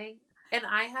something and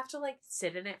I have to like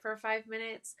sit in it for 5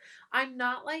 minutes. I'm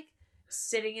not like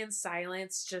sitting in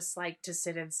silence just like to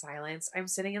sit in silence. I'm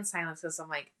sitting in silence because I'm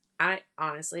like, I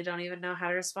honestly don't even know how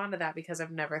to respond to that because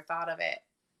I've never thought of it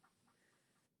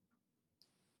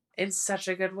in such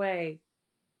a good way.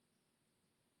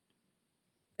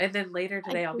 And then later I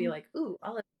today, I'll be think like, ooh,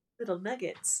 all the little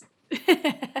nuggets.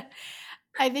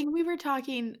 I think we were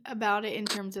talking about it in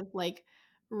terms of, like,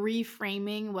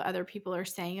 reframing what other people are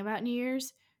saying about New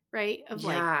Year's, right? Of,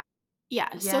 like Yeah.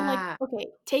 yeah, so, like, Yeah. okay,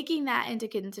 taking that into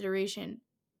consideration,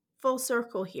 full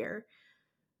circle here,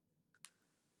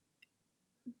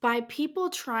 by people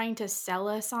trying to sell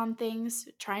us on things,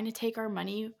 trying to take our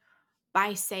money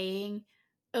by saying,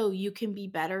 "Oh, you can be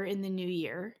better in the new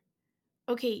year."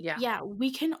 Okay, Yeah. yeah,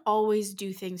 we can always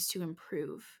do things to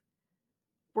improve.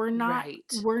 Right.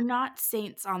 We're not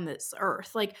saints on this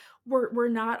earth. Like, we're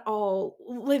not all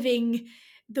living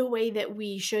the way that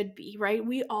we should be, right?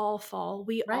 We all fall,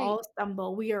 we Right. all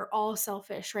stumble, we are all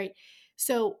selfish, right?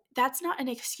 So, that's not an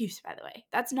excuse, by the way.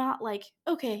 That's not like,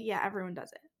 "Okay, yeah, everyone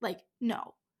does it." Like,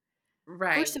 no.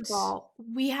 First of Right. all,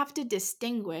 we have to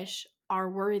distinguish our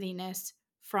worthiness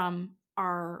from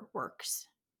our works,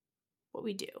 what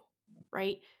we do,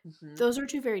 right? Mm-hmm. Those are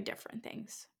 2 very different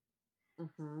things.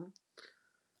 Mm-hmm.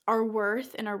 Our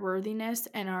worth and our worthiness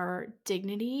and our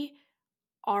dignity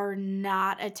are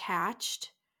not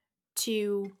attached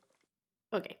to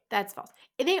okay, that's false.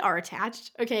 They are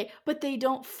attached, okay, but they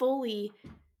don't fully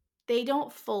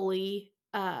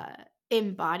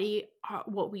embody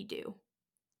what we do.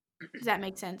 Does that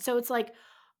make sense? So it's like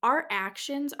our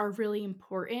actions are really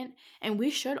important and we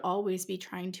should always be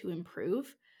trying to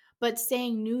improve. But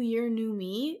saying new year, new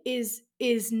me is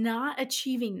not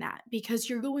achieving that because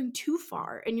you're going too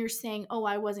far and you're saying, "Oh,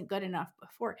 I wasn't good enough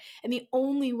before." And the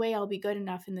only way I'll be good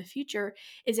enough in the future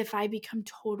is if I become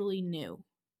totally new.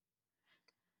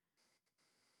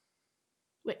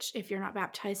 Which if you're not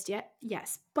baptized yet,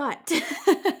 yes. But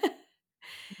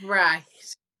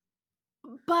Right.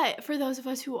 but for those of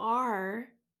us who are,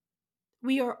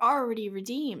 we are already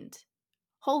redeemed.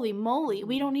 Holy moly,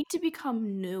 we Mm-hmm. don't need to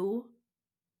become new.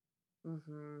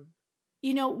 Mm-hmm.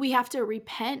 We have to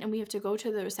repent and we have to go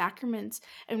to those sacraments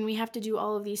and we have to do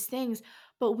all of these things,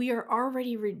 but we are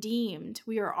already redeemed.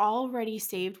 We are already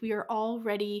saved. We are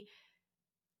already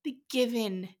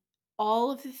given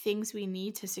all of the things we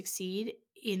need to succeed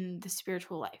in the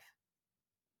spiritual life.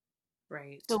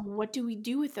 So Right. what do we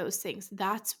do with those things?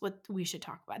 That's what we should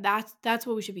talk about. That's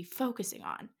what we should be focusing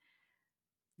on.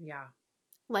 Yeah.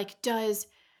 Like, does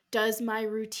my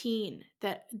routine,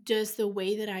 that does the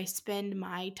way that I spend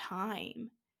my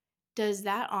time, does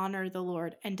that honor the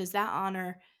Lord and does that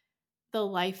honor the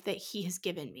life that he has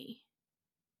given me?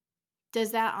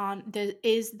 Is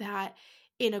that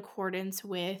in accordance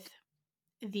with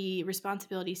the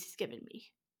responsibilities he's given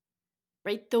me?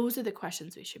 Right? Those are the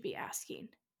questions we should be asking.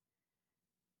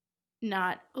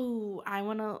 Not, "Oh, I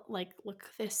want to like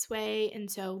look this way." And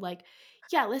so like,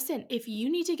 yeah, listen, if you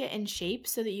need to get in shape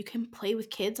so that you can play with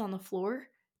kids on the floor,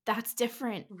 that's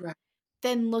different Right.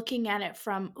 than looking at it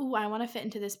from, "Ooh, I wanna fit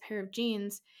into this pair of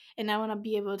jeans, and I wanna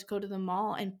be able to go to the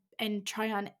mall and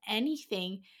try on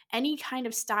anything, any kind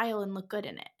of style and look good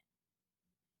in it."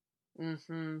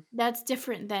 Mm-hmm. That's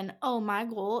different than, "Oh, my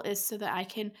goal is so that I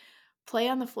can play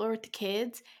on the floor with the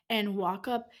kids and walk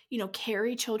up,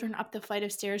 carry children up the flight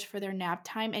of stairs for their nap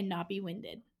time and not be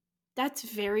winded." That's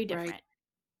very Right. different.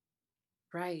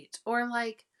 Right. Or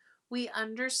like we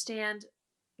understand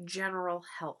general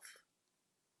health.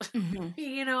 Mhm.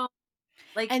 You know,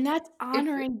 like And that's if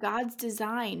honoring God's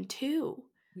design too.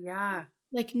 yeah.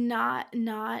 Like, not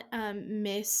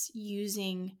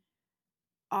misusing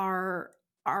our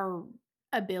our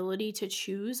ability to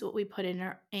choose what we put in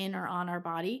or on our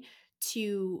body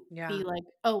to Yeah. be like,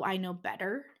 "Oh, I know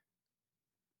better,"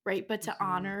 right? But to Mm-hmm.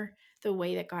 honor the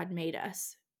way that God made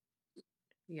us.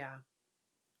 Yeah.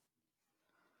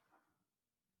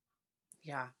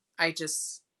 Yeah. I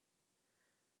just,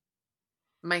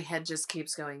 my head just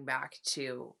keeps going back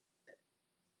to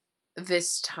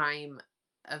this time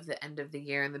of the end of the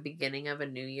year and the beginning of a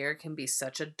new year can be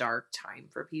such a dark time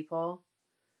for people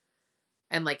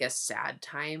and like a sad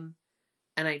time.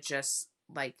 And I just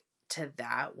like to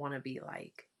that want to be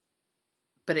like,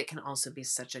 but it can also be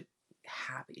such a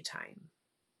happy time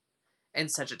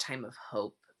and such a time of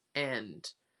hope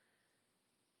and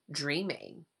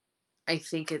dreaming. I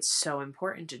think it's so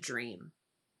important to dream.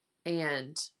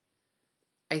 And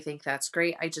I think that's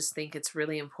great. I just think it's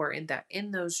really important that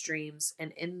in those dreams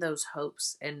and in those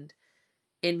hopes and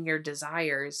in your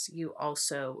desires, you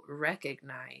also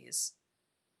recognize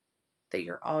that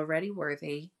you're already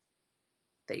worthy,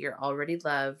 that you're already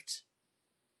loved,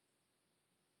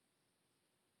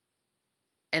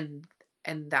 and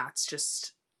that's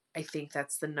just, I think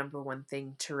that's the number one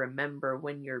thing to remember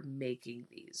when you're making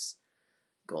these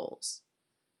goals.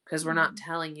 Because we're not Mhm.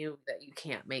 telling you that you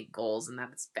can't make goals and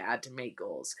that it's bad to make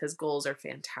goals, because goals are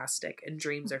fantastic and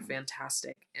dreams are Mhm.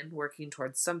 fantastic and working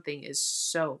towards something is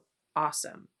so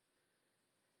awesome.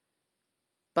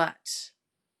 But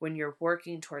when you're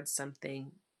working towards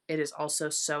something, it is also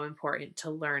so important to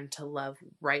learn to love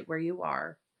right where you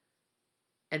are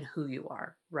and who you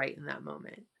are right in that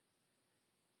moment.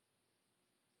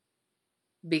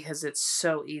 Because it's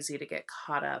so easy to get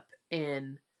caught up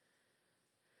in,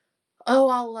 oh,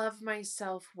 I'll love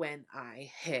myself when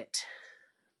I hit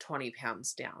 20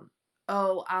 pounds down.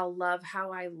 Oh, I'll love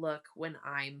how I look when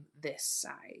I'm this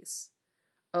size.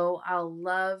 Oh, I'll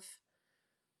love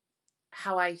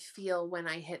how I feel when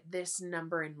I hit this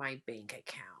number in my bank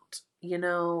account. You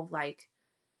know, like,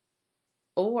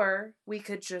 or we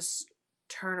could just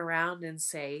turn around and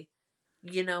say,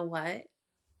 you know what?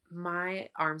 My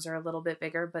arms are a little bit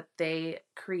bigger, but they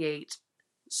create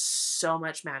so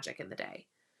much magic in the day.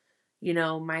 You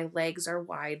know, my legs are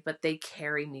wide, but they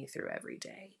carry me through every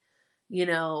day. You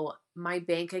know, my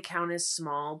bank account is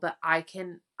small, but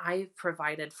I've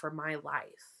provided for my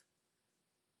life.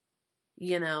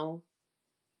 You know,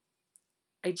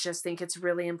 I just think it's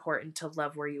really important to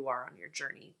love where you are on your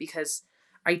journey, because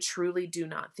I truly do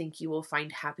not think you will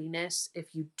find happiness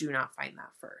if you do not find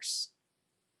that first.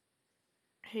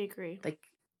 I agree.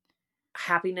 Like,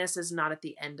 happiness is not at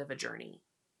the end of a journey.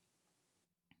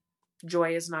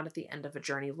 Joy is not at the end of a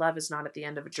journey. Love is not at the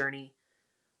end of a journey.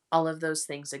 All of those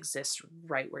things exist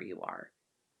right where you are.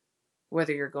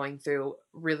 Whether you're going through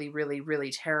really, really,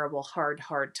 really terrible, hard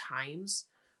times,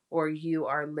 or you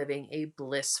are living a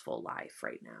blissful life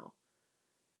right now.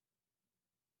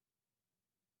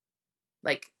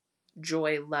 Like,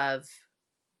 joy, love,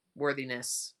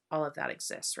 worthiness, all of that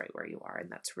exists right where you are.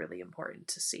 And that's really important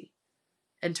to see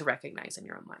and to recognize in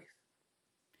your own life.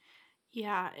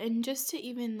 Yeah, and just to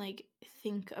even like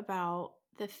think about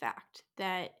the fact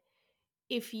that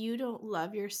if you don't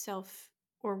love yourself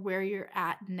or where you're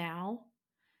at now,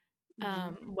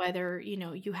 Mm-hmm. whether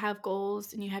you have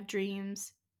goals and you have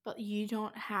dreams, but you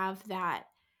don't have that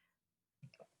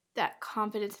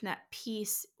confidence and that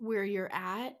peace where you're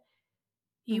at,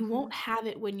 you Mm-hmm. won't have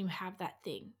it when you have that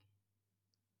thing.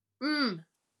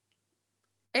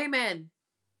 Amen.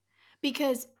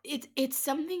 Because it's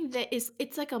something that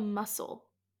it's like a muscle,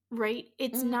 right?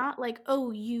 It's Mm-hmm. not like,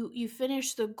 oh, you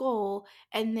finish the goal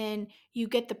and then you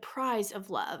get the prize of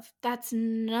love. That's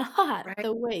not Right.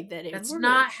 the way that it That's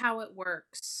not works. how it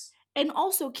works. And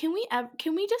also, can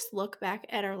we just look back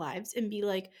at our lives and be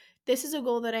like, this is a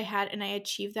goal that I had and I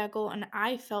achieved that goal and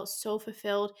I felt so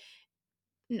fulfilled?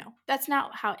 No, that's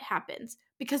not how it happens,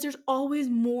 because there's always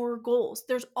more goals.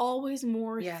 There's always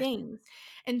more Yes. things.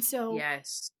 And so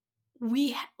Yes.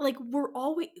 we're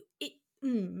always it,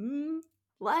 mm,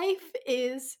 life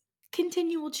is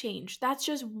continual change. That's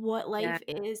just what Yeah. life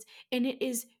is, and it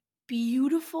is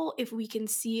beautiful if we can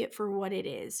see it for what it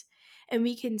is, and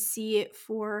we can see it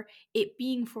for it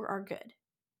being for our good,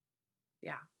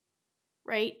 Yeah.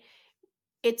 right?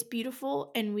 It's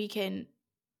beautiful, and we can,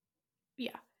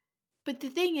 yeah. But the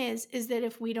thing is that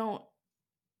if we don't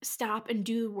stop and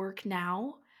do the work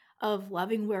now of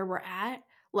loving where we're at,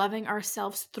 loving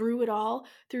ourselves through it all,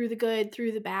 through the good,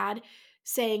 through the bad,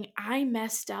 saying I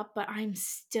messed up, but I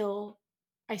still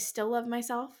love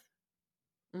myself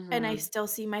and I Mm-hmm. still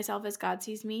see myself as God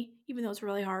sees me, even though it's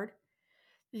really hard.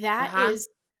 That Uh-huh. is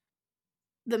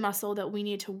the muscle that we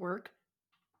need to work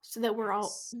so that we're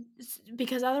all, Yes.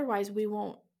 because otherwise we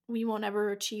won't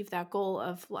ever achieve that goal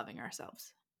of loving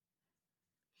ourselves.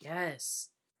 Yes.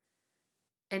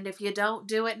 And if you don't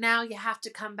do it now, you have to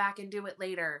come back and do it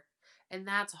later. And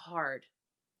that's hard.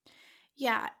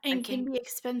 Yeah, I and can think, be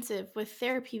expensive with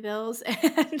therapy bills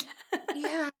and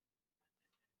yeah.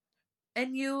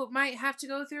 And you might have to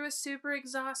go through a super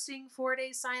exhausting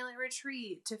 4-day silent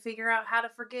retreat to figure out how to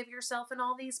forgive yourself and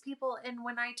all these people. And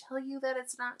when I tell you that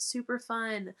it's not super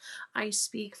fun, I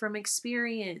speak from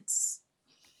experience.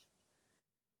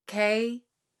 Okay?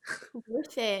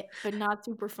 worth it, but not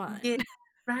super fun. Yeah,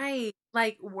 right.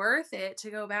 Like, worth it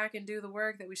to go back and do the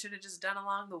work that we should have just done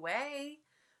along the way.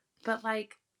 But,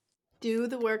 like, Do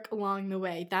the work along the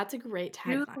way. That's a great do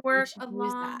tagline. the We work should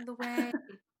use along the way that.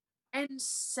 and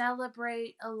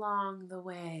celebrate along the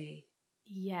way.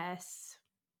 Yes.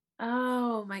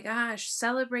 Oh my gosh,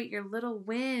 celebrate your little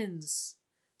wins.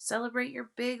 Celebrate your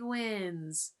big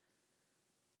wins.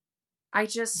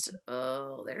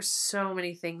 Oh, there's so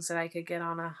many things that I could get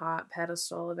on a hot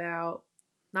pedestal about.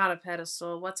 Not a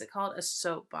pedestal, what's it called? A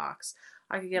soapbox.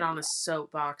 I could get on a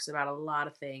soapbox about a lot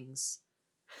of things.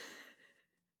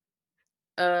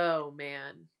 Oh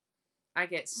man, I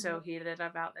get so heated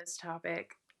about this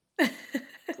topic.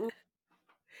 Ooh,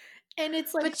 And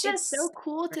it's but like it's so just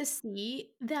cool to see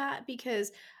that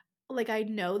because like I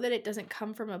know that it doesn't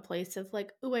come from a place of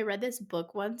like, "Oh, I read this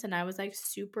book once and I was like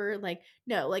super like"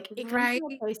 no, like it comes right?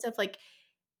 from a place of like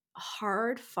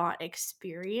hard fought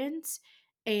experience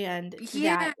and that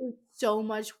Yeah, is so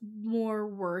much more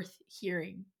worth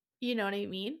hearing. You know what I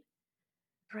mean?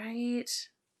 right.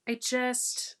 I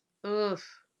just ugh.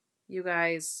 You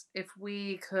guys, if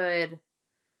we could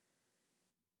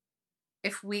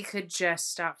just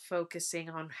stop focusing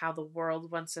on how the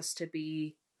world wants us to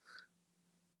be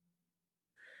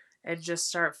and just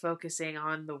start focusing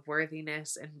on the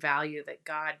worthiness and value that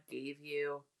God gave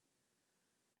you,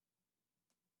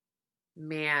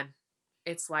 man,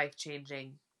 it's life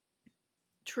changing.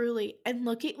 Truly. And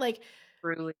looking like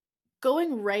Truly.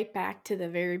 going right back to the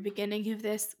very beginning of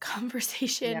this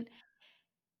Yeah. conversation,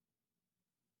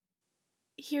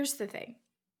 here's the thing.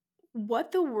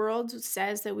 What the world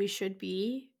says that we should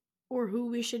be or who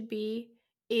we should be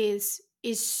is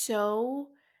so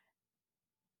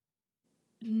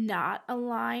not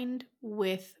aligned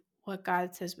with what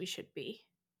God says we should be.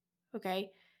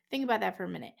 Okay? Think about that for a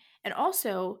minute. And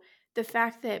also the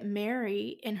fact that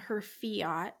Mary in her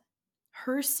fiat,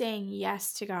 her saying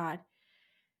yes to God,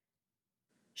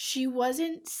 she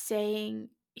wasn't saying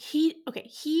he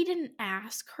didn't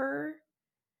ask her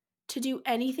to do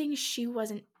anything she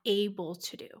wasn't able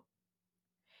to do.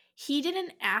 He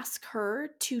didn't ask her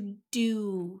to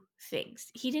do things.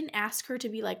 He didn't ask her to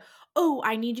be like, "Oh,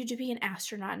 I need you to be an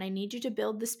astronaut and I need you to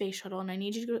build the space shuttle and I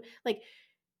need you to go." Like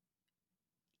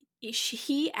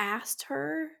he asked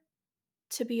her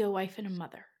to be a wife and a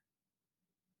mother.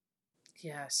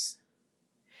 Yes.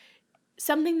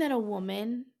 Something that a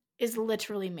woman is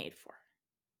literally made for.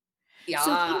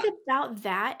 So think Yeah. about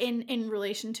that in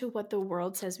relation to what the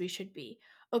world says we should be.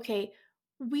 Okay,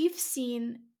 we've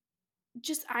seen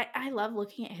just I love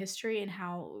looking at history and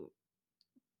how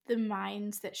the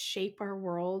minds that shape our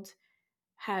world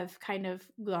have kind of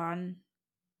gone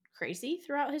crazy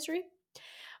throughout history.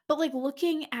 But like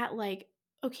looking at like,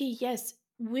 okay, yes,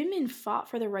 women fought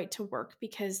for the right to work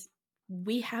because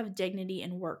we have dignity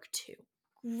in work too.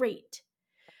 Great.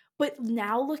 But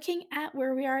now looking at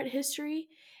where we are at history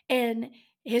and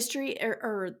history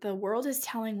or the world is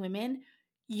telling women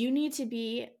you need to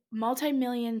be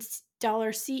multi-million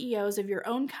dollar CEOs of your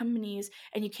own companies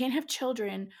and you can't have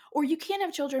children or you can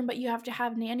have children but you have to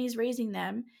have nannies raising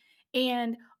them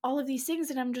and all of these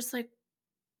things and I'm just like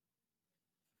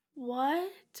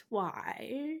what?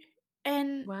 Why?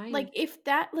 And Why? like if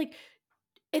that like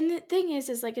and the thing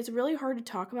is like it's really hard to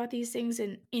talk about these things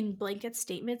in blanket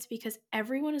statements because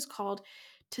everyone is called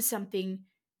to something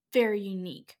very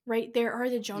unique, right? There are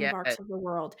the Joan of Yes. Arcs of the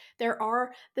world. There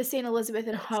are the Saint Elizabeth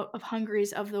and of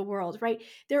Hungary's of the world, right?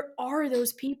 There are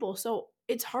those people. So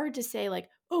it's hard to say like,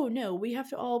 "Oh no, we have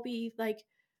to all be like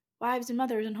wives and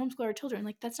mothers and homeschool our children."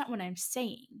 Like that's not what I'm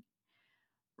saying.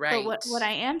 But Right. what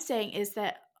I am saying is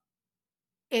that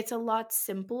it's a lot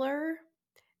simpler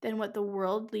than what the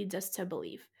world leads us to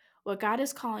believe. What God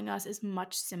is calling us is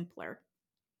much simpler,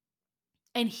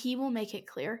 and He will make it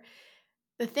clear.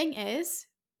 The thing is,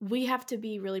 we have to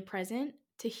be really present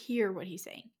to hear what He's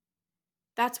saying.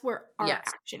 That's where our Yes.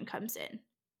 action comes in.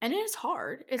 And it is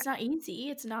hard. It's not easy.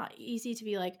 It's not easy to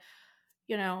be like,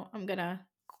 I'm going to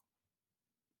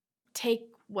take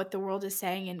what the world is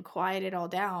saying and quiet it all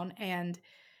down and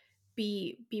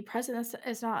be present.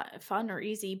 It's not fun or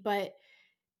easy, but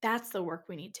that's the work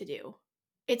we need to do.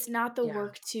 It's not the Yeah.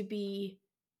 work to be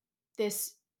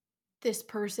this this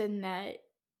person that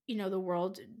the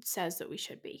world says that we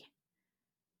should be.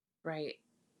 Right.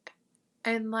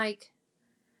 And like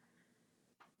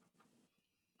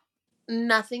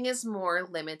Nothing is more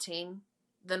limiting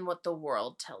than what the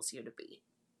world tells you to be.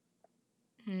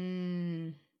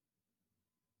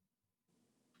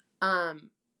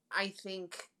 I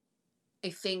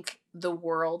think the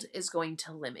world is going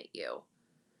to limit you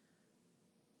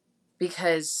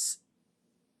because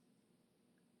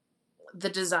the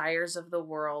desires of the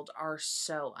world are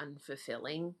so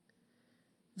unfulfilling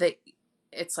that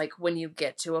it's like when you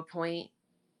get to a point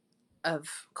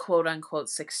of quote unquote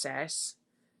success,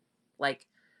 like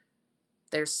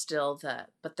there's still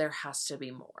but there has to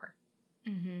be more.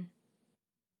 Mm-hmm.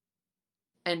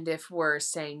 And if we're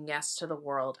saying yes to the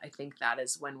world, I think that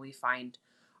is when we find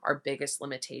our biggest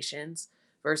limitations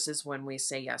versus when we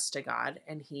say yes to God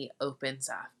and he opens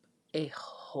up a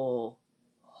whole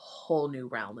new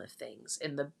realm of things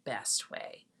in the best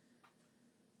way.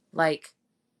 Like,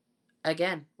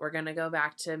 again, we're going to go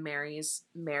back to Mary's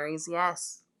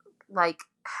yes. Like,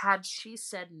 had she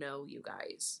said no, you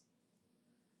guys,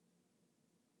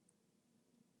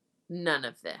 none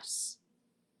of this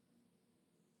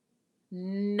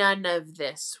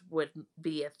would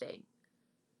be a thing.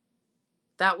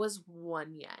 That was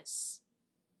one yes.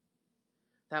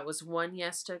 That was one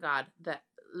yes to God that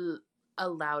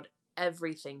allowed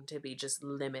everything to be just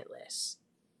limitless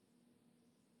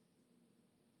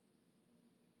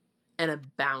and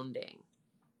abounding.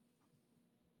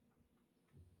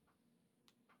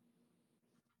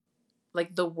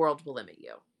 Like the world will limit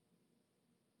you,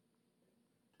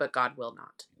 but God will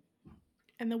not.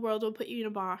 And the world will put you in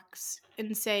a box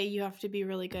and say you have to be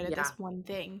really good at this one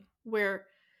thing. Where,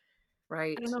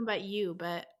 right. I don't know about you,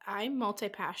 but I'm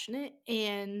multi-passionate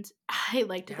and I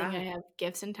like to think I have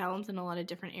gifts and talents in a lot of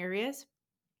different areas.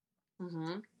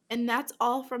 Mm-hmm. And that's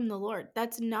all from the Lord.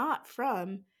 That's not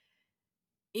from,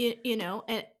 you know,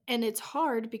 and it's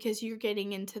hard because you're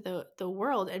getting into the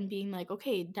world and being like,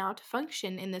 okay, now to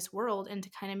function in this world and to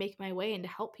kind of make my way and to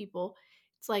help people.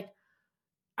 It's like,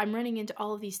 I'm running into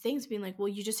all of these things being like, well,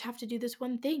 you just have to do this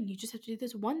one thing. You just have to do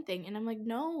this one thing. And I'm like,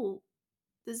 no,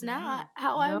 this is not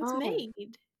how I was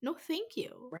made. No, thank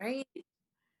you. Right.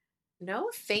 No,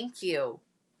 thank you.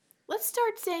 Let's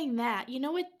start saying that. You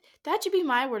know what? That should be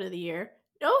my word of the year.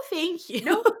 No, thank you.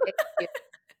 No, thank you.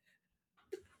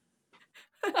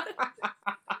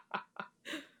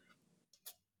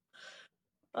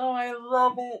 Oh, I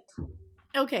love it.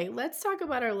 Okay, let's talk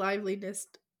about our liveliness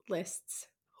lists.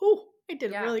 Oh, I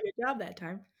did a really good job that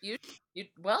time. You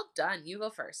well done. You go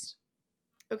first.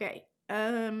 Okay.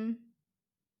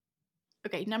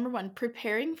 Okay, number 1,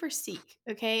 preparing for Seek.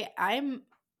 Okay, I'm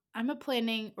a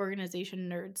planning organization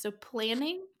nerd. So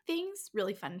planning things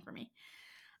really fun for me.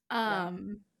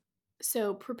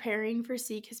 So preparing for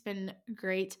Seek has been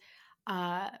great.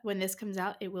 When this comes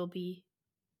out, it will be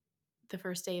the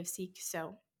first day of Seek,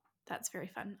 so that's very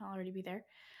fun. I'll already be there.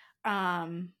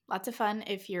 Lots of fun.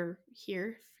 If you're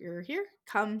here,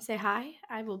 come say hi.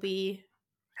 I will be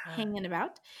hanging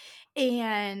about.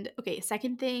 And okay,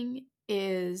 second thing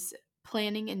is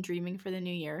planning and dreaming for the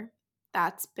new year.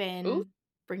 That's been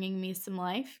bringing me some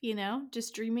life, you know,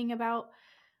 just dreaming about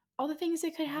all the things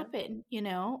that could happen, you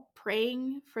know,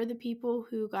 praying for the people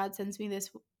who God sends me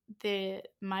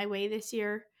my way this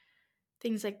year,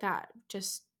 things like that.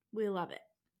 Just we love it.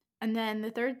 And then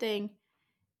the third thing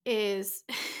is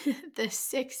the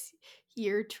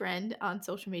 6-year trend on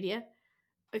social media.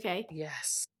 Okay.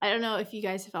 Yes. I don't know if you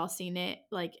guys have all seen it.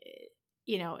 Like,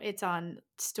 you know, it's on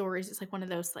stories. It's like one of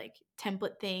those like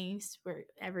template things where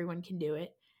everyone can do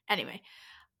it. Anyway,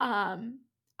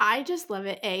 I just love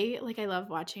it. Like I love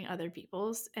watching other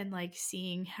people's and like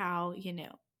seeing how, you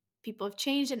know, people have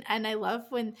changed and I love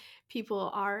when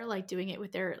people are like doing it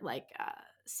with their like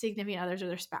significant others or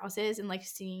their spouses and like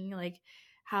seeing like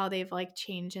how they've like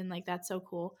changed and like that's so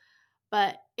cool.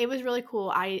 But it was really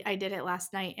cool. I did it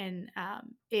last night and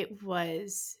it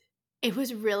was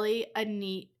really a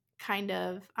neat kind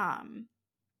of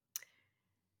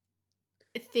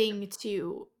thing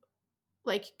to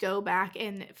like go back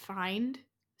and find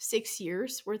 6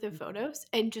 years worth of photos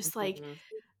and just like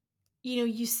you know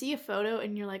you see a photo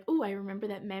and you're like, oh, I remember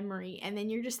that memory, and then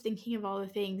you're just thinking of all the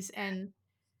things, and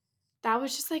that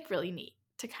was just like really neat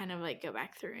to kind of like go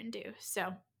back through and do.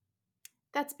 So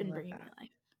that's been bringing me life.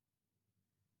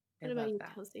 What about you,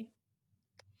 Kelsey?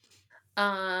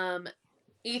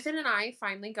 Ethan and I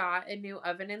finally got a new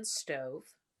oven and stove.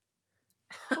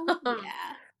 Oh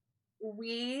yeah.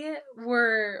 We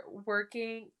were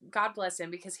working, God bless him,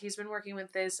 because he's been working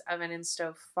with this oven and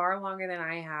stove far longer than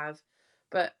I have,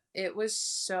 but it was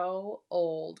so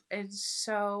old and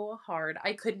so hard.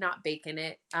 I could not bake in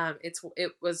it.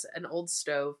 It was an old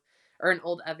stove or an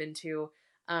old oven too.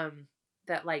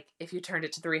 that like if you turned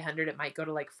it to 300, it might go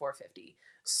to like 450.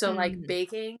 So like Mm.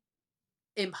 baking,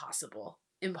 impossible.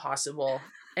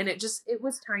 And it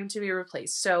was time to be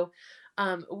replaced. So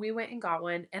we went and got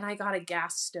one, and I got a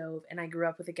gas stove, and I grew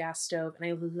up with a gas stove, and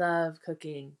I love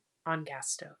cooking on gas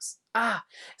stoves.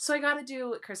 So I got to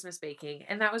do Christmas baking,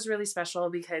 and that was really special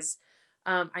because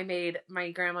I made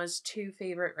my grandma's 2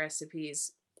 favorite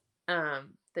recipes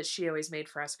that she always made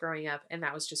for us growing up, and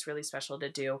that was just really special to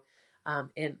do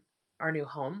in our new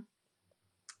home.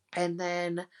 And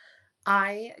then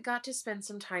I got to spend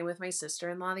some time with my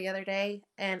sister-in-law the other day,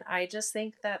 and I just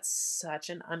think that's such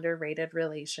an underrated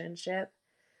relationship.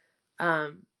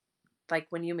 Like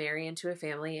when you marry into a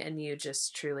family and you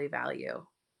just truly value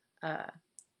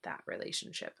that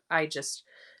relationship.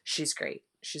 She's great.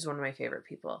 She's one of my favorite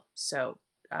people. So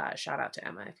shout out to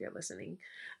Emma if you're listening.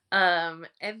 And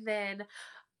then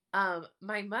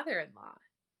my mother-in-law,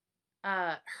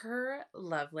 her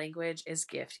love language is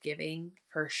gift giving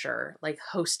for sure, like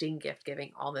hosting, gift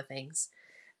giving, all the things.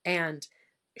 And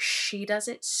she does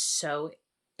it so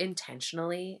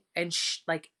intentionally. And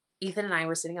like Ethan and I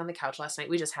were sitting on the couch last night.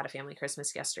 We just had a family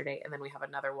Christmas yesterday, and then we have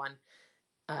another one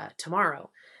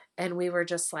tomorrow. And we were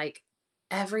just like,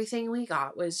 everything we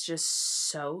got was just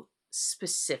so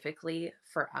specifically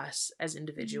for us as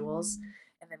individuals.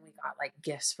 And then we got like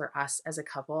gifts for us as a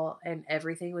couple, and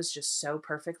everything was just so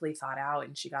perfectly thought out.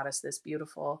 And she got us this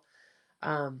beautiful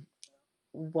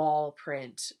wall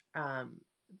print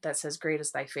that says "Great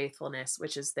is thy faithfulness,"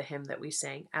 which is the hymn that we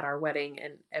sang at our wedding,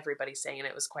 and everybody sang, and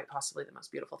it was quite possibly the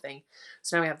most beautiful thing.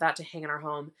 So now we have that to hang in our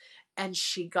home. And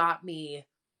she got me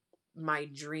my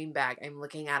dream bag. I'm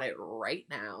looking at it right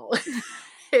now.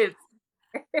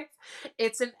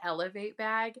 It's an Elevate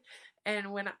bag.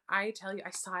 And when I tell you, I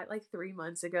saw it like 3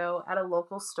 months ago at a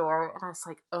local store, and I was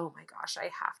like, oh my gosh, I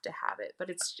have to have it.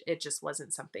 But it just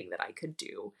wasn't something that I could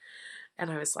do. And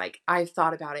I was like, I've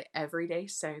thought about it every day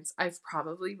since. I've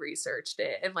probably researched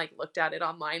it and like looked at it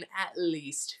online at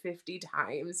least 50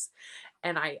 times.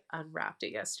 And I unwrapped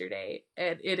it yesterday,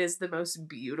 and it is the most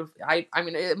beautiful. I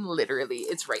mean,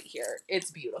 it's right here. It's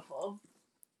beautiful.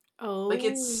 Oh, like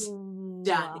it's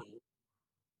stunning.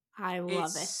 I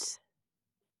love it.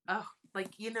 Oh,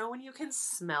 like, you know, when you can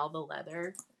smell the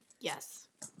leather. Yes.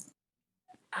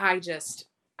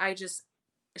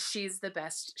 She's the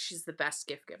best. She's the best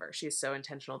gift giver. She's so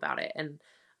intentional about it. And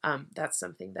that's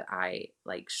something that I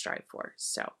like strive for.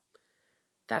 So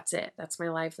that's it. That's my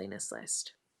liveliness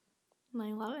list.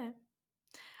 I love it.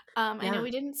 I know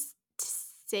we didn't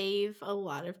save a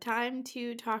lot of time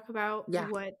to talk about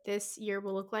what this year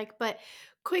will look like, but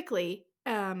quickly,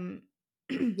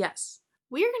 yes,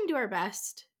 we are going to do our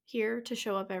best here to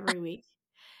show up every week.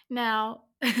 Now,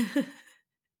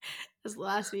 as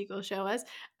last week will show us,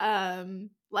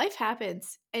 life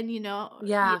happens, and you know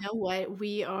what?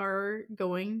 We are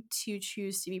going to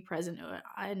choose to be present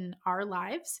in our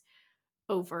lives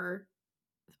over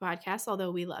the podcast,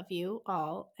 although we love you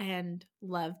all and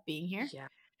love being here. Yeah.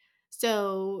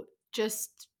 So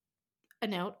just a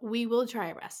note, we will try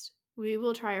our best. We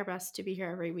will try our best to be here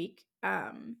every week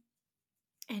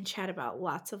and chat about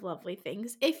lots of lovely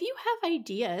things. If you have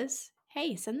ideas,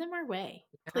 hey, send them our way.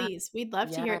 Please. We'd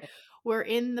love to hear it. We're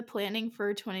in the planning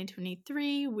for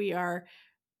 2023. We are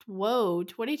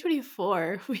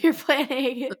 2024. We are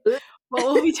planning what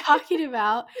we'll be talking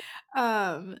about.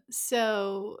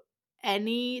 So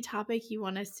any topic you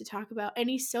want us to talk about,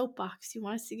 any soapbox you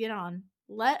want us to get on,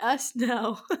 let us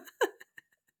know.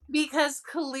 Because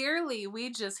clearly we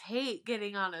just hate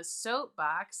getting on a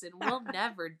soapbox, and we'll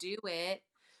never do it.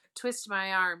 Twist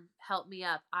my arm, help me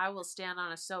up. I will stand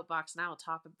on a soapbox and I will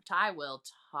talk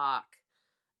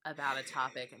about a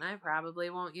topic, and I probably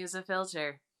won't use a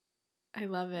filter. I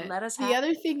love it. Let us The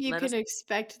other thing you can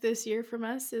expect this year from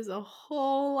us is a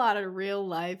whole lot of real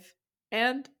life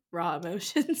and raw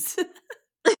emotions.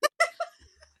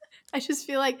 I just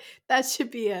feel like that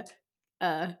should be a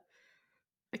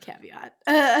caveat,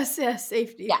 a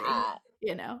safety thing.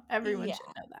 You know, everyone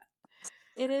should know that.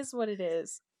 It is what it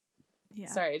is. Yeah.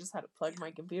 Sorry, I just had to plug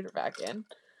my computer back in.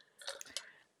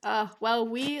 Well,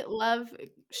 we love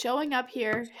showing up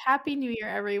here. Happy New Year,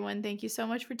 everyone. Thank you so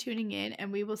much for tuning in,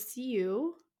 and we will see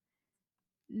you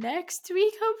next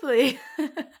week, hopefully.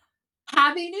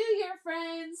 Happy New Year,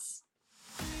 friends.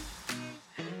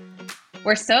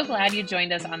 We're so glad you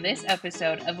joined us on this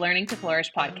episode of Learning to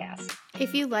Flourish podcast.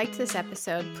 If you liked this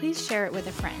episode, please share it with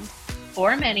a friend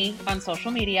or many on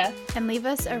social media and leave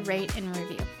us a rate and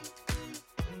review.